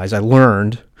didn't realize. I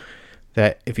learned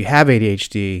that if you have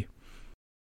ADHD,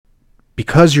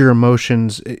 because your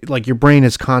emotions, like your brain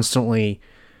is constantly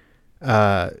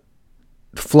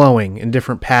flowing in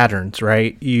different patterns,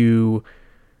 right? You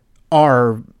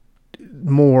are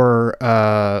more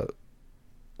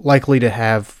likely to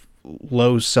have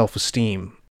low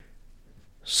self-esteem.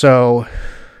 So,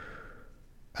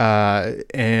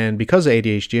 and because of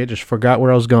ADHD, I just forgot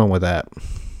where I was going with that.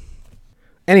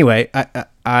 Anyway,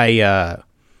 I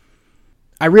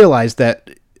realized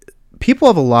that people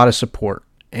have a lot of support,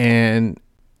 and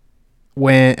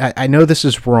when I know this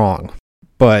is wrong,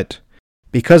 but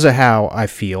because of how I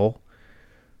feel,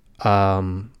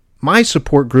 my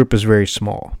support group is very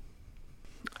small.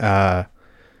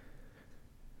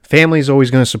 Family's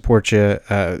always going to support you.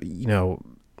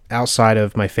 Outside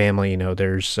of my family,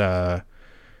 there's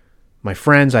my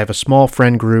friends. I have a small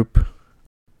friend group,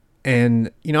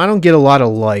 and I don't get a lot of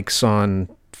likes on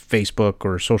Facebook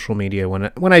or social media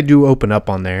when I do open up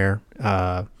on there.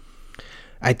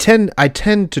 I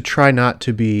tend to try not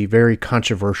to be very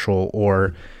controversial,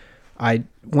 or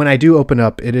when I do open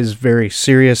up, it is very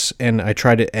serious, and I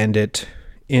try to end it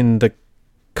in the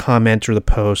comment or the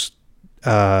post.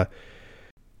 I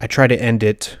try to end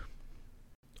it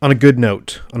on a good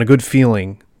note, on a good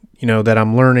feeling, that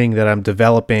I'm learning, that I'm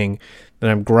developing, that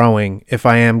I'm growing, if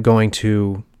I am going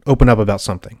to open up about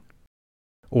something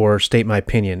or state my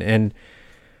opinion. And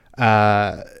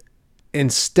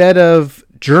instead of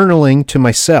journaling to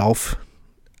myself,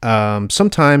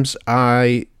 sometimes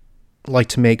I like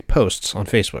to make posts on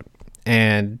Facebook,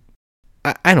 and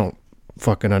I don't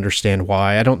fucking understand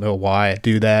why. I don't know why I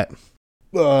do that.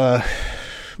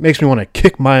 Makes me want to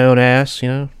kick my own ass,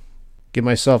 give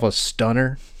myself a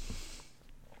stunner,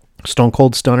 stone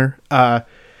cold stunner.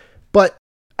 But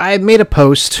I made a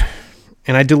post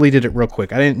and I deleted it real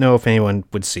quick. I didn't know if anyone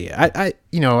would see it. I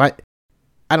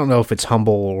don't know if it's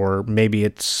humble or maybe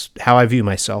it's how I view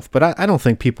myself, but I don't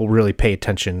think people really pay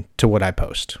attention to what I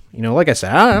post. Like I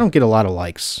said, I don't get a lot of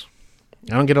likes.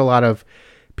 I don't get a lot of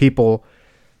people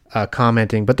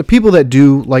commenting, but the people that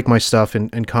do like my stuff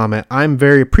and comment, I'm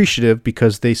very appreciative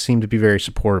because they seem to be very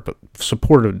supportive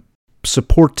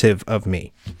of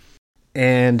me.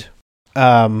 And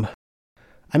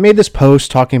I made this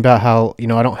post talking about how I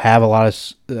don't have a lot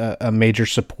of a major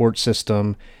support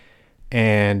system,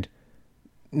 and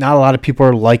not a lot of people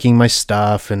are liking my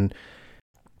stuff, and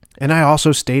I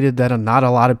also stated that not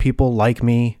a lot of people like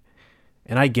me,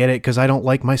 and I get it because I don't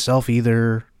like myself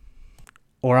either,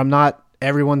 or I'm not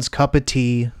everyone's cup of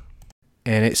tea.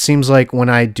 And it seems like when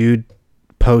I do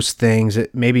post things,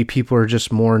 maybe people are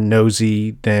just more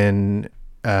nosy than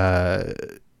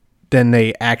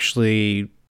they actually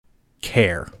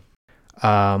care.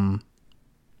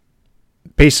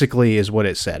 Basically is what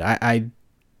it said.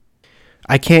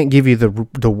 I can't give you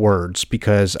the words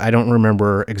because I don't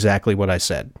remember exactly what I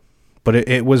said, but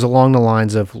it was along the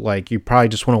lines of like, you probably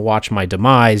just want to watch my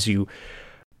demise. You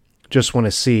just want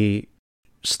to see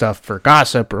stuff for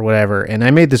gossip or whatever. And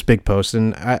I made this big post,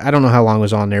 and I don't know how long it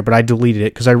was on there, but I deleted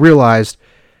it because I realized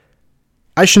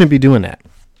I shouldn't be doing that.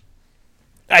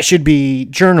 I should be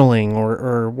journaling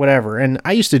or whatever. And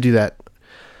I used to do that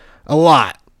a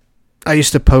lot. I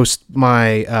used to post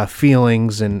my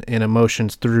feelings and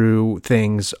emotions through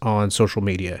things on social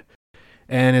media,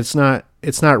 and it's not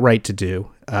right to do.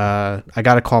 I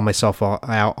got to call myself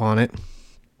out on it.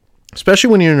 Especially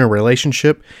when you're in a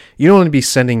relationship, you don't want to be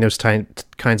sending those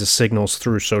kinds of signals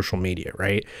through social media,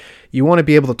 right? You want to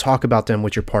be able to talk about them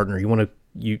with your partner.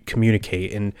 You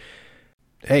communicate. And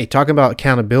hey, talking about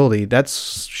accountability,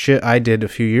 that's shit I did a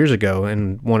few years ago.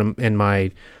 And in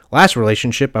my last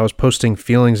relationship, I was posting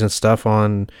feelings and stuff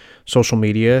on social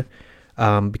media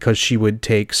because she would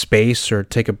take space or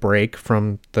take a break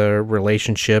from the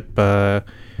relationship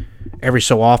every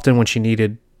so often when she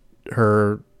needed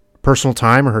her personal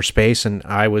time or her space. And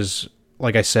I was,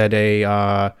 like I said,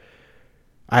 I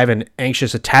have an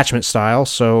anxious attachment style,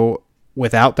 so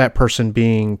without that person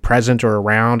being present or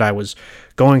around, I was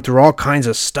going through all kinds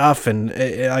of stuff, and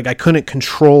I couldn't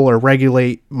control or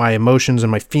regulate my emotions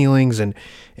and my feelings and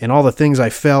all the things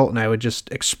I felt, and I would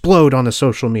just explode on the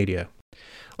social media.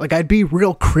 Like, I'd be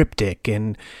real cryptic,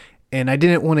 and I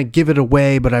didn't want to give it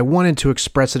away, but I wanted to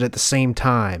express it at the same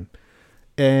time.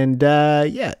 And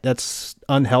yeah, that's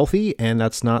unhealthy, and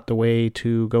that's not the way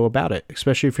to go about it,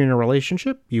 especially if you're in a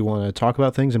relationship. You want to talk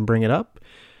about things and bring it up.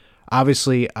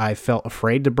 Obviously, I felt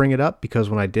afraid to bring it up because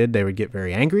when I did, they would get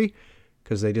very angry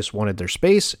because they just wanted their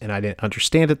space, and I didn't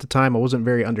understand at the time. I wasn't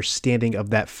very understanding of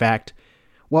that fact.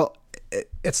 Well,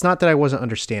 it's not that I wasn't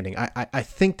understanding. I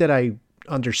think that I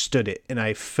understood it, and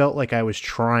I felt like I was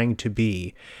trying to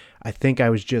be. I think I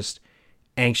was just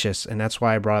anxious, and that's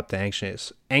why I brought up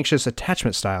the anxious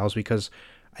attachment styles, because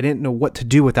I didn't know what to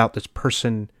do without this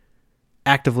person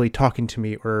actively talking to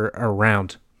me or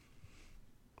around,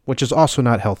 which is also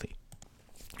not healthy.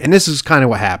 And this is kind of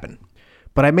what happened.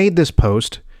 But I made this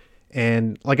post,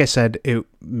 and like I said, it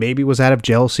maybe was out of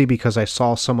jealousy because I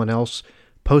saw someone else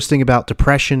posting about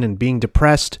depression and being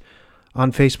depressed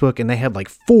on Facebook, and they had like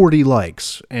 40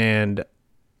 likes. And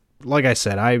like I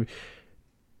said, I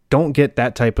don't get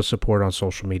that type of support on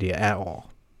social media at all.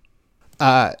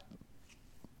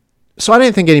 So I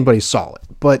didn't think anybody saw it.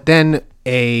 But then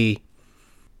a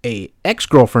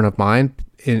ex-girlfriend of mine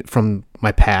from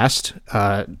my past,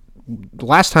 the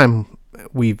last time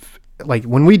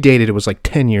when we dated, it was like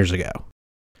 10 years ago.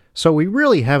 So we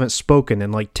really haven't spoken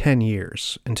in like 10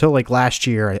 years until like last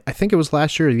year. I think it was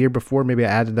last year or the year before. Maybe I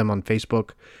added them on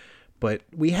Facebook, but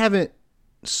we haven't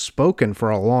spoken for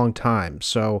a long time.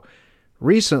 So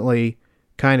recently,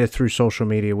 kind of through social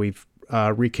media, we've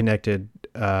reconnected,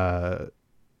 as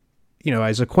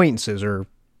acquaintances or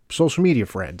social media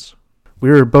friends. We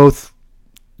were both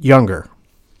younger.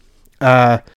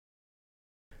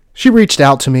 She reached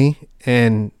out to me,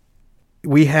 and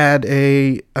we had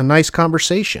a nice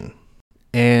conversation,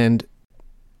 and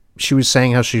she was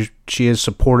saying how she is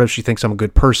supportive. She thinks I'm a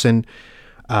good person,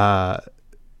 kind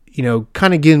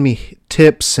of giving me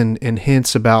tips and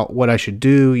hints about what I should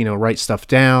do, write stuff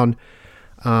down.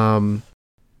 And,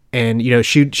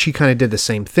 she kind of did the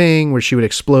same thing where she would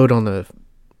explode on the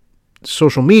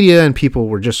social media, and people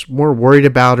were just more worried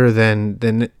about her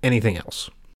than anything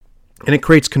else. And it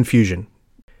creates confusion.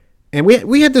 And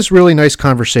we had this really nice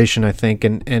conversation, I think,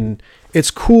 and it's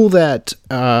cool that,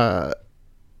 we're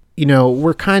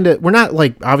not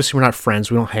like, obviously we're not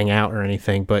friends, we don't hang out or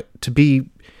anything, but to be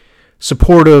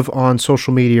supportive on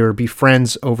social media or be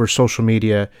friends over social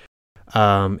media,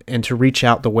 and to reach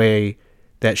out the way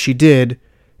that she did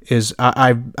is,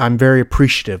 I'm very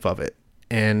appreciative of it.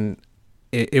 And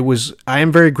I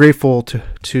am very grateful to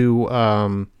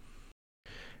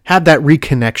have that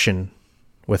reconnection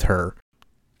with her.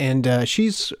 And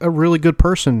she's a really good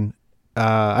person.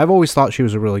 I've always thought she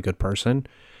was a really good person.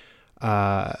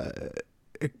 And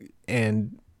I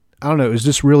don't know, it was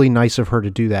just really nice of her to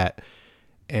do that.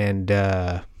 And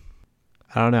I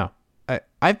don't know.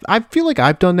 I feel like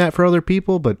I've done that for other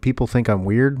people, but people think I'm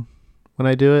weird when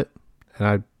I do it. And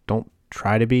I don't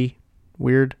try to be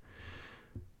weird.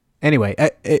 Anyway.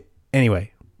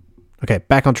 Okay,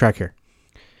 back on track here.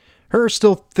 Her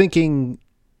still thinking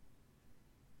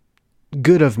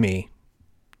good of me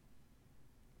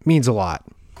means a lot.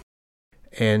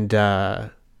 And,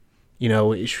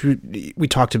 we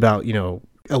talked about,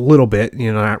 a little bit,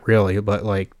 not really, but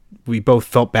like we both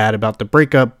felt bad about the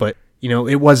breakup, but,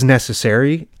 it was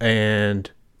necessary.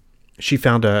 And she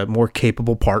found a more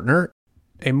capable partner,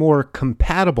 a more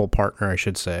compatible partner, I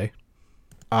should say.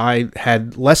 I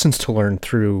had lessons to learn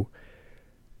through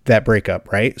that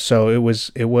breakup, right? So it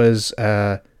was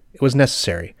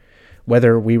necessary.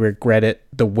 Whether we regret it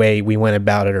the way we went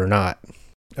about it or not,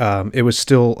 it was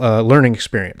still a learning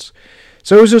experience.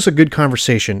 So it was just a good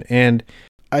conversation. And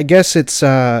I guess it's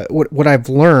what I've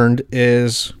learned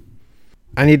is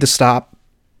I need to stop,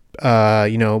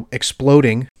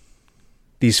 exploding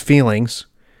these feelings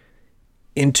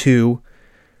into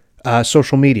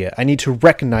social media. I need to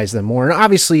recognize them more. And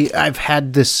obviously, I've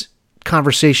had this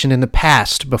conversation in the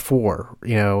past before,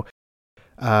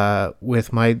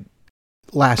 with my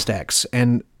last ex,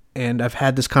 and I've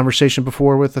had this conversation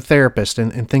before with a therapist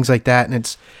and things like that, and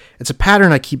it's a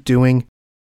pattern I keep doing,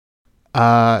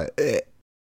 and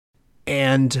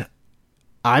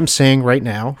I'm saying right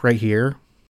now, right here,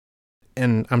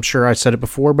 and I'm sure I said it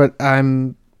before, but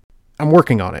I'm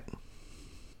working on it.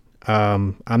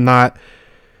 I'm not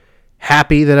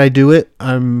happy that I do it.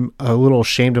 I'm a little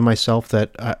ashamed of myself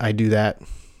that I do that.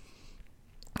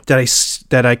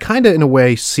 That I kind of, in a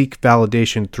way, seek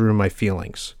validation through my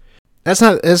feelings. That's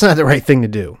not the right thing to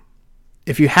do.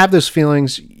 If you have those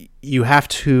feelings, you have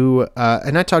to,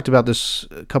 and I talked about this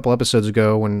a couple episodes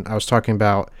ago when I was talking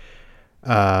about,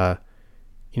 how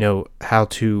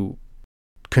to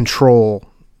control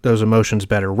those emotions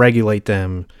better, regulate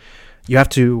them. You have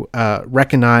to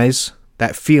recognize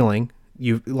that feeling.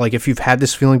 If you've had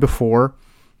this feeling before,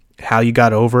 how you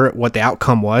got over it, what the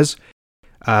outcome was,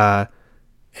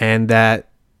 and that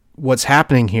what's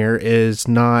happening here is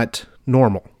not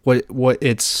normal. What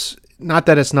it's not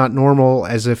that it's not normal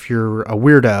as if you're a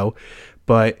weirdo,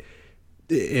 but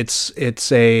it's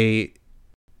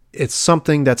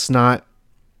something that's not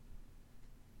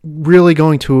really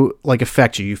going to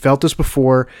affect you. You felt this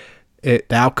before. The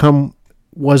outcome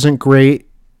wasn't great,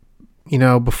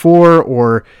 before,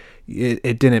 or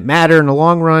it didn't matter in the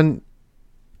long run.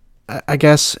 I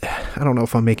guess, I don't know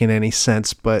if I'm making any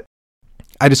sense, but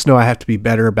I just know I have to be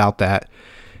better about that.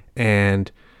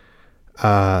 And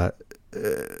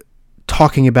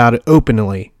talking about it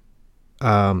openly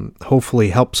hopefully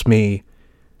helps me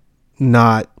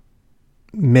not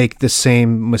make the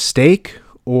same mistake,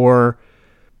 or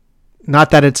not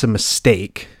that it's a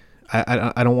mistake.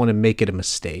 I don't want to make it a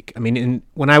mistake. I mean,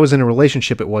 when I was in a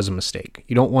relationship, it was a mistake.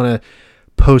 You don't want to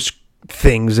post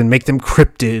things and make them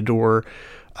cryptid, or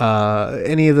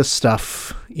any of the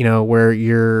stuff, where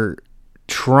you're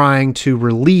trying to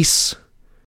release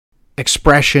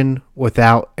expression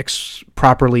without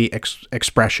expressing,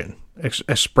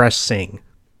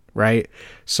 right?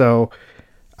 So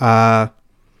I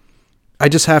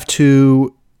just have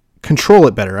to control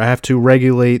it better. I have to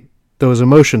regulate those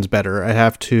emotions better. I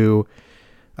have to,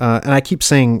 and I keep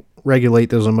saying regulate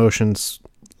those emotions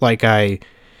like I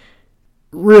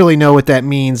really know what that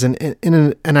means, and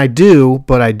I do,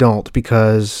 but I don't,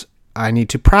 because I need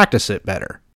to practice it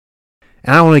better.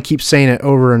 And I don't want to keep saying it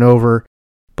over and over,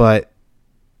 but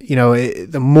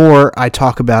the more I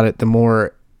talk about it, the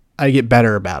more I get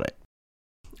better about it.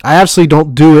 I absolutely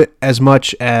don't do it as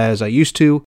much as I used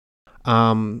to.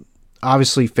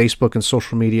 Obviously, Facebook and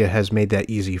social media has made that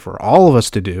easy for all of us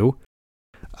to do.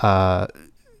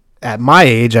 At my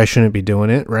age, I shouldn't be doing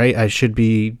it, right? I should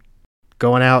be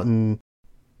going out and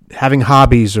having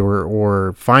hobbies,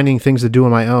 or finding things to do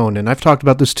on my own. And I've talked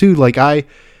about this too. Like, I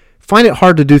find it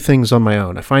hard to do things on my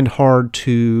own. I find it hard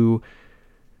to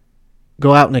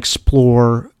go out and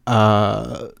explore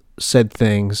said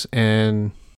things.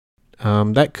 And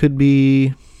that could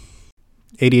be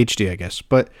ADHD, I guess.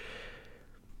 But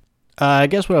I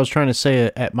guess what I was trying to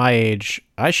say, at my age,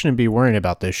 I shouldn't be worrying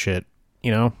about this shit,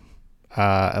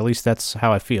 At least that's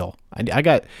how I feel. I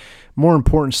got more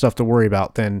important stuff to worry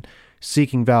about than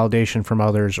seeking validation from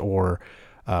others, or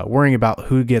worrying about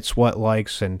who gets what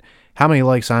likes and how many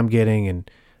likes I'm getting,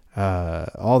 and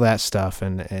all that stuff.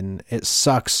 And it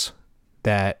sucks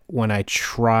that when I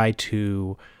try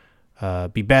to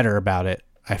be better about it,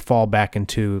 I fall back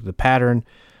into the pattern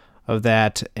of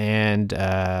that. And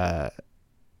I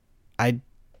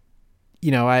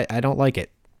don't like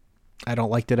it. I don't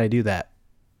like that I do that.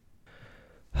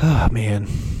 Oh, man.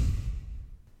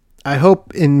 I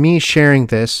hope in me sharing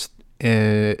this,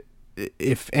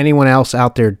 if anyone else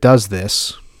out there does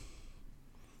this,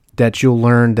 that you'll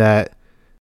learn that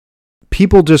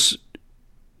people just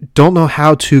don't know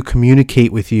how to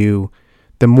communicate with you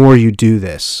the more you do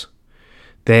this.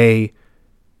 They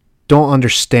don't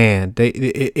understand.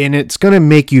 And it's going to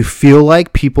make you feel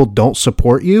like people don't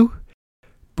support you.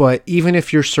 But even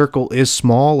if your circle is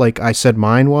small, like I said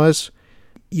mine was,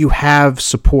 you have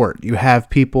support. You have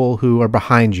people who are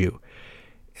behind you.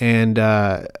 And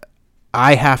I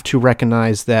have to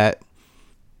recognize that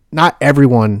not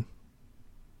everyone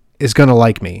is going to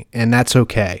like me, and that's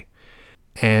okay.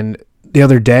 And the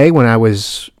other day when I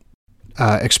was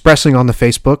expressing on the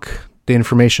Facebook the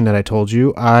information that I told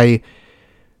you, I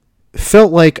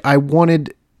felt like I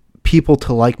wanted people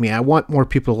to like me. I want more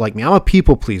people to like me. I'm a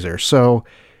people pleaser, so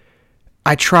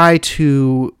I try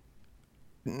to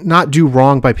not do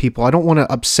wrong by people. I don't want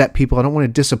to upset people. I don't want to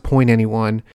disappoint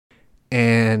anyone.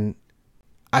 And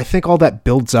I think all that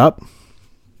builds up.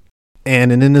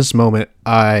 And in this moment,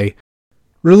 I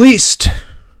released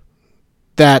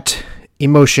that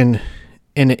emotion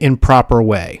in an improper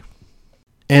way.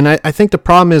 And I think the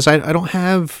problem is I don't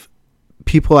have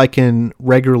people I can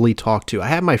regularly talk to. I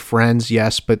have my friends,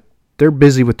 yes, but they're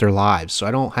busy with their lives. So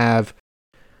I don't have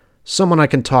someone I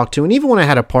can talk to. And even when I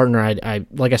had a partner, I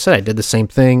like I said, I did the same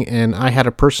thing. And I had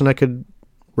a person I could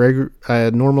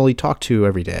normally talk to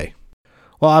every day.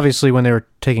 Well, obviously, when they were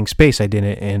taking space, I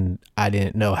didn't, and I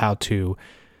didn't know how to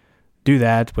do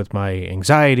that with my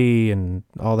anxiety and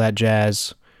all that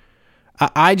jazz.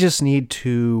 I just need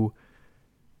to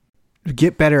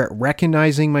get better at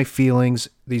recognizing my feelings,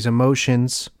 these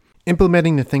emotions,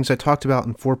 implementing the things I talked about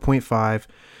in 4.5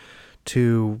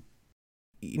 to,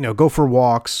 go for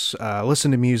walks,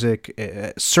 listen to music.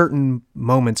 At certain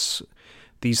moments,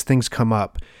 these things come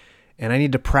up. And I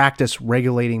need to practice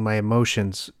regulating my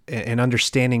emotions and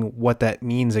understanding what that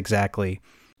means exactly.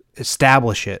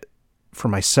 Establish it for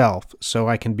myself so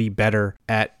I can be better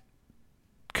at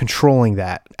controlling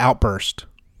that outburst.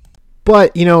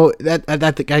 But,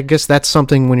 that I guess that's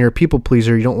something when you're a people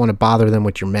pleaser, you don't want to bother them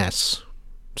with your mess.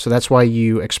 So that's why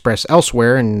you express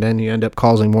elsewhere, and then you end up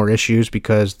causing more issues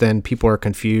because then people are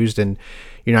confused and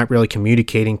you're not really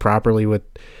communicating properly with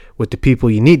the people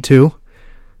you need to.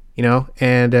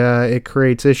 And it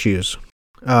creates issues.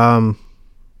 And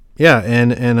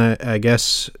I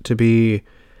guess to be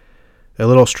a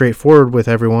little straightforward with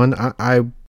everyone. I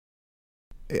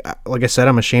like I said,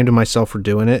 I'm ashamed of myself for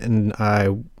doing it, and I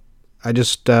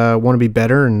just want to be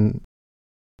better, and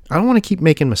I don't want to keep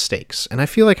making mistakes. And I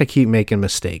feel like I keep making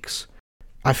mistakes.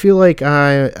 I feel like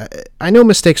I know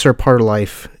mistakes are a part of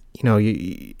life. You know,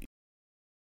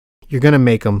 you're gonna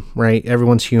make them, right?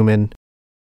 Everyone's human.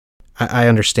 I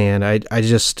understand.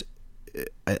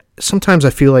 Sometimes I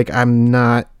feel like I'm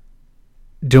not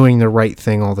doing the right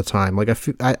thing all the time. Like I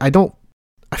feel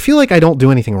like I don't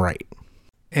do anything right.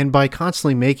 And by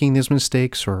constantly making these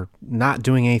mistakes or not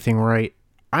doing anything right,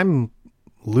 I'm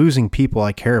losing people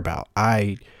I care about.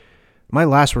 My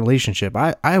last relationship,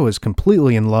 I was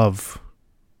completely in love.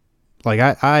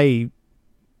 Like I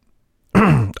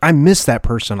miss that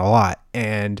person a lot,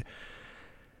 and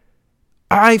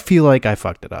I feel like I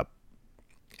fucked it up.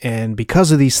 And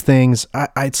because of these things,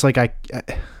 it's like I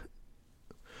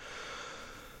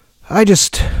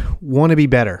just want to be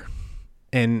better.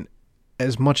 And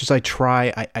as much as I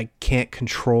try, I can't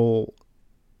control.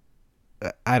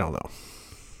 I don't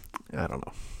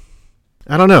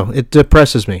know. It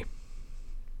depresses me.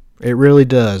 It really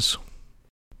does.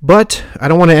 But I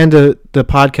don't want to end the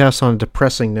podcast on a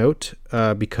depressing note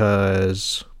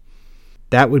because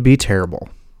that would be terrible.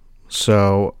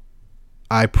 So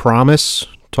I promise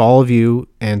to all of you,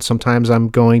 and sometimes I'm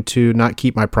going to not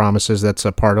keep my promises. That's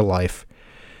a part of life.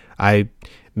 I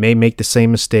may make the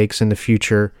same mistakes in the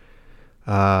future.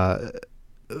 Hopefully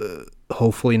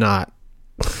not.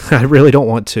 I really don't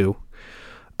want to.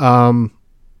 But I'm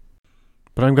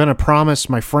going to promise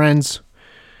my friends,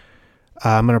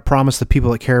 I'm going to promise the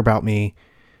people that care about me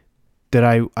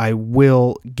that I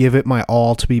will give it my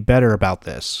all to be better about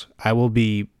this. I will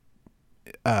be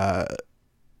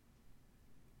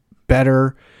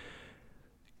better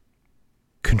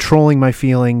controlling my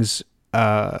feelings,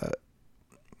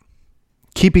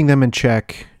 keeping them in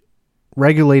check,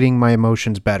 regulating my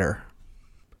emotions better.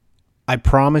 I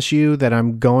promise you that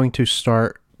I'm going to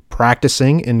start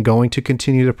practicing and going to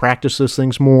continue to practice those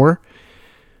things more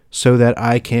so that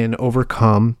I can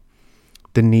overcome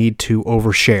the need to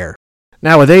overshare.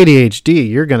 Now with ADHD,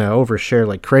 you're going to overshare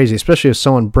like crazy, especially if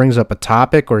someone brings up a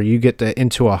topic or you get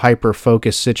into a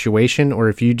hyper-focused situation, or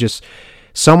if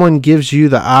someone gives you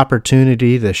the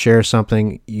opportunity to share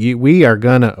something, we are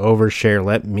going to overshare,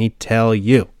 let me tell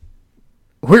you.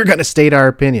 We're going to state our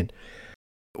opinion.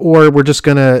 Or we're just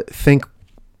going to think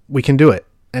we can do it.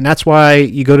 And that's why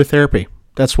you go to therapy.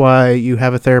 That's why you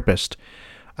have a therapist.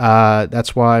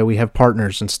 That's why we have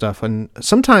partners and stuff. And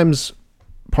sometimes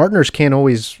partners can't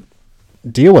always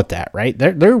deal with that, right?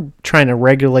 They're trying to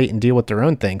regulate and deal with their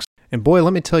own things. And boy,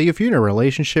 let me tell you, if you're in a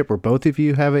relationship where both of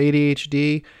you have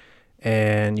ADHD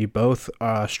and you both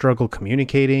struggle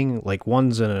communicating, like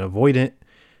one's an avoidant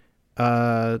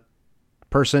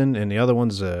person and the other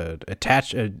one's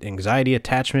anxiety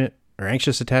attachment or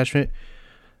anxious attachment,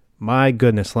 my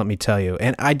goodness, let me tell you.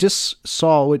 And I just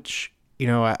saw, which, you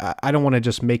know, I don't want to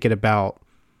just make it about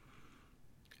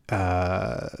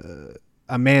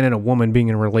a man and a woman being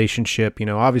in a relationship. You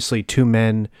know, obviously two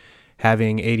men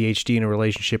having ADHD in a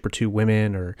relationship, or two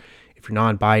women, or if you're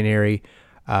non-binary,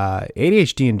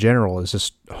 ADHD in general is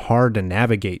just hard to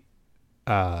navigate,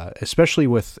 especially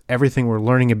with everything we're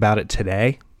learning about it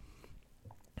today.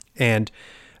 And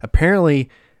apparently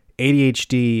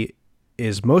ADHD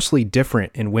is mostly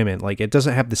different in women. Like, it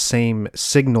doesn't have the same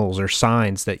signals or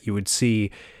signs that you would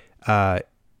see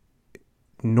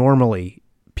normally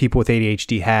people with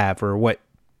ADHD have, or what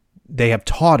they have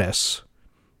taught us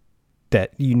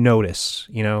that you notice,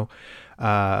 you know,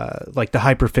 like the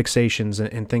hyperfixations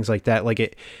and things like that.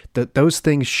 Like those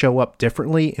things show up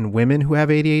differently in women who have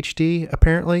ADHD,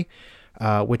 apparently,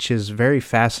 which is very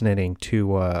fascinating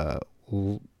to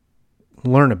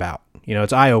learn about. You know,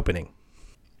 it's eye-opening.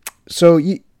 So,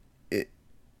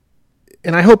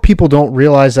 and I hope people don't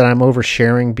realize that I'm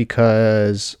oversharing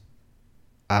because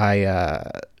I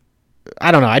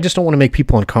don't know. I just don't want to make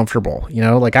people uncomfortable. You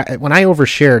know, like when I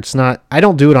overshare, it's not, I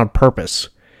don't do it on purpose.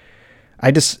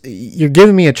 You're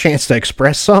giving me a chance to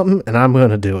express something, and I'm going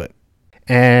to do it.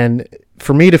 And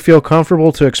for me to feel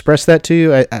comfortable to express that to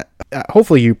you, I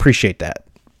hopefully you appreciate that.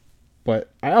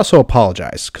 But I also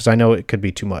apologize because I know it could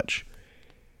be too much.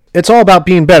 It's all about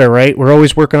being better, right? We're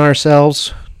always working on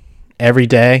ourselves every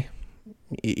day.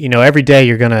 You know, every day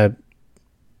you're going to,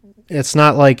 it's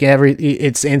not like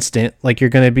it's instant. Like you're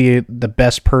going to be the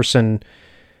best person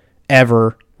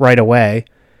ever right away.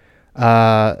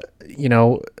 You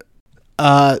know,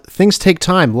 things take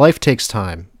time. Life takes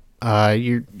time.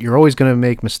 You're always going to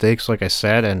make mistakes, like I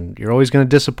said, and you're always going to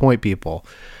disappoint people.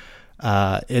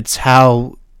 It's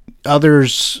how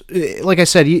others, like I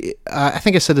said, I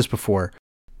think I said this before.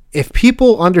 if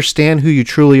people understand who you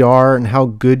truly are and how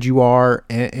good you are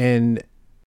and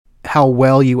how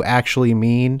well you actually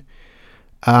mean,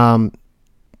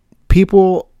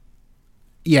 people,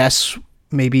 yes,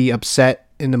 may be upset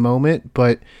in the moment,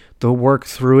 but they'll work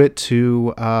through it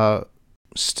to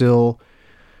still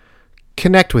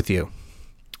connect with you.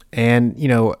 And,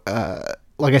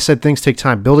 like I said, things take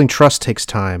time. Building trust takes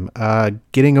time.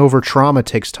 Getting over trauma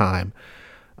takes time.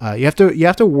 You have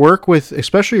to work with,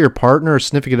 especially your partner or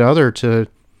significant other, to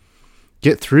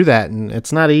get through that, and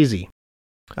it's not easy.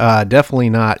 Definitely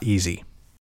not easy.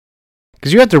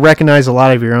 Because you have to recognize a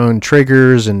lot of your own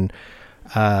triggers, and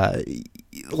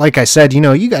like I said,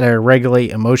 you got to regulate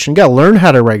emotion. You got to learn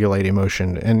how to regulate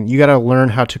emotion, and you got to learn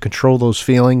how to control those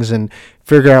feelings and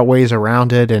figure out ways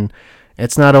around it. And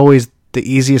it's not always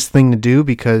the easiest thing to do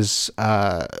because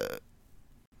I'm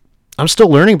still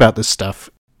learning about this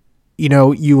stuff.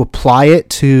 You apply it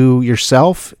to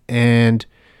yourself and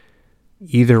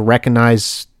either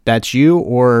recognize that's you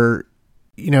or,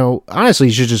 honestly,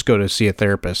 you should just go to see a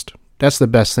therapist. That's the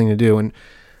best thing to do. And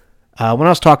when I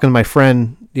was talking to my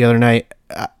friend the other night,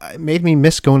 it made me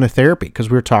miss going to therapy because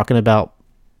we were talking about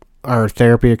our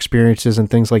therapy experiences and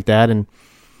things like that. And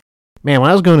man, when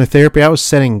I was going to therapy, I was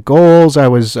setting goals. I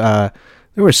was, there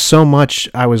was so much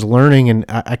I was learning, and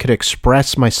I could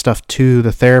express my stuff to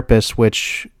the therapist,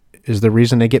 which is the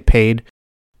reason they get paid.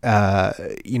 I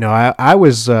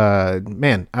was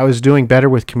doing better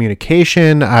with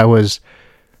communication. I was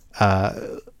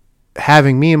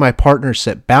having me and my partner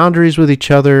set boundaries with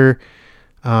each other.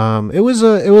 It was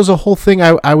a whole thing.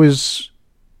 I was,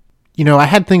 I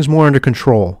had things more under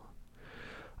control,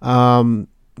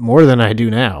 more than I do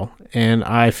now. And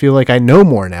I feel like I know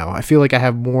more now. I feel like I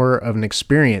have more of an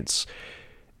experience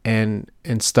and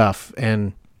stuff,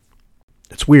 and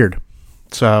it's weird.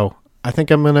 So I think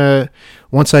I'm going to,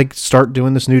 once I start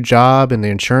doing this new job and the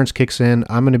insurance kicks in,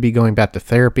 I'm going to be going back to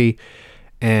therapy.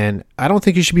 And I don't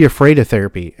think you should be afraid of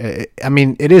therapy. I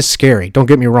mean, it is scary. Don't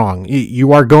get me wrong.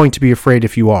 You are going to be afraid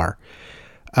if you are.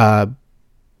 And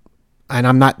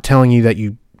I'm not telling you that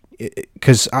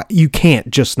because you can't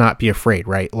just not be afraid,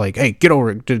 right? Like, hey, get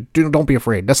over it. Don't be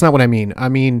afraid. That's not what I mean. I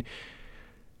mean,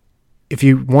 if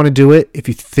you want to do it, if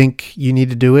you think you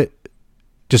need to do it,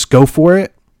 just go for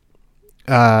it.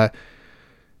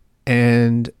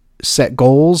 And set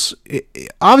goals.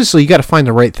 Obviously, you got to find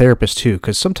the right therapist too,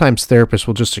 because sometimes therapists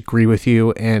will just agree with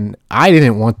you, and I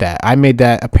didn't want that. I made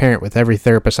that apparent with every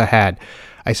therapist I had.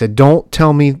 I said, don't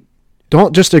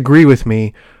just agree with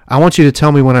me. I want you to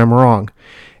tell me when I'm wrong.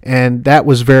 And that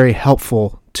was very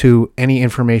helpful to any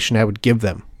information I would give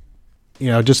them.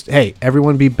 Just, hey,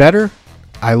 everyone be better.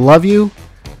 I love you.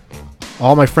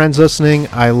 All my friends listening,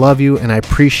 I love you and I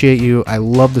appreciate you. I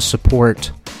love the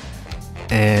support.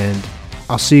 And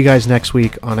I'll see you guys next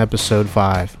week on episode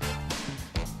 5.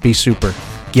 Be super.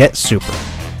 Get super.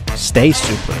 Stay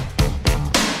super.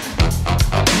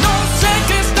 No sé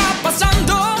qué está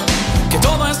pasando, que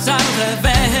todo es al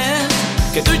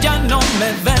revés, que tú ya no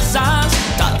me besas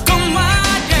tal como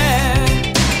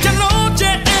ayer. Que anoche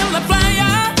en la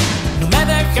playa no me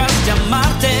dejas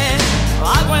llamarte,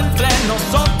 algo entre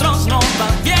nosotros no va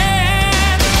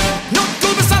bien. No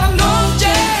culpes a la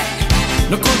noche,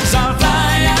 no culpes a la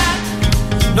playa,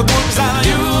 no culpes a la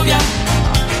lluvia.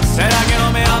 ¿Será que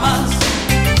no me amas?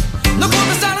 No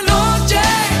culpes a la noche,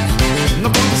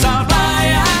 no culpes a la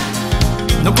playa,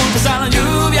 no culpes a la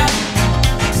lluvia.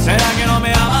 ¿Será que no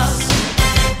me amas?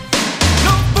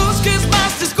 No busques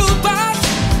más disculpas,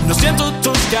 no siento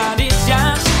tus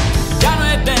caricias. Ya no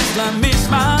eres la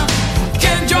misma que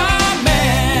yo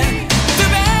amé. Te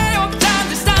veo tan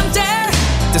distante,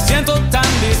 te siento tan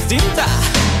distinta,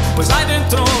 pues hay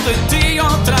dentro de ti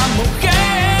otra mujer.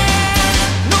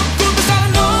 No culpes a la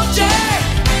noche,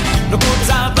 no culpes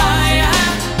a la playa,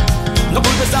 no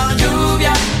culpes a la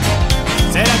lluvia.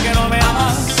 ¿Será que no me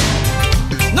amas?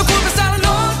 No culpes a la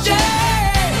noche,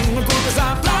 no culpes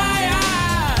a la playa,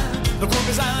 no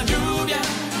culpes a la lluvia.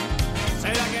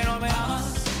 ¿Será que no me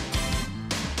amas?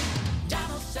 Ya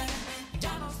no sé,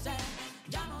 ya no sé,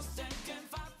 ya no sé qué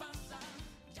va a pasar.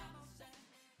 Ya no sé.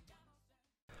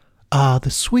 The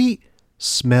sweet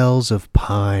smells of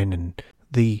pine and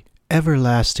the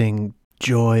everlasting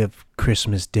joy of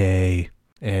Christmas Day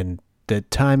and the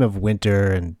time of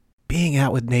winter and being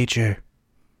out with nature.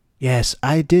 Yes,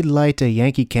 I did light a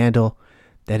Yankee candle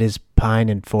that is pine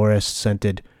and forest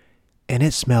scented, and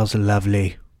it smells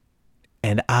lovely,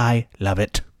 and I love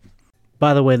it.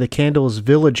 By the way, the candle is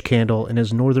Village Candle and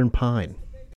is Northern Pine.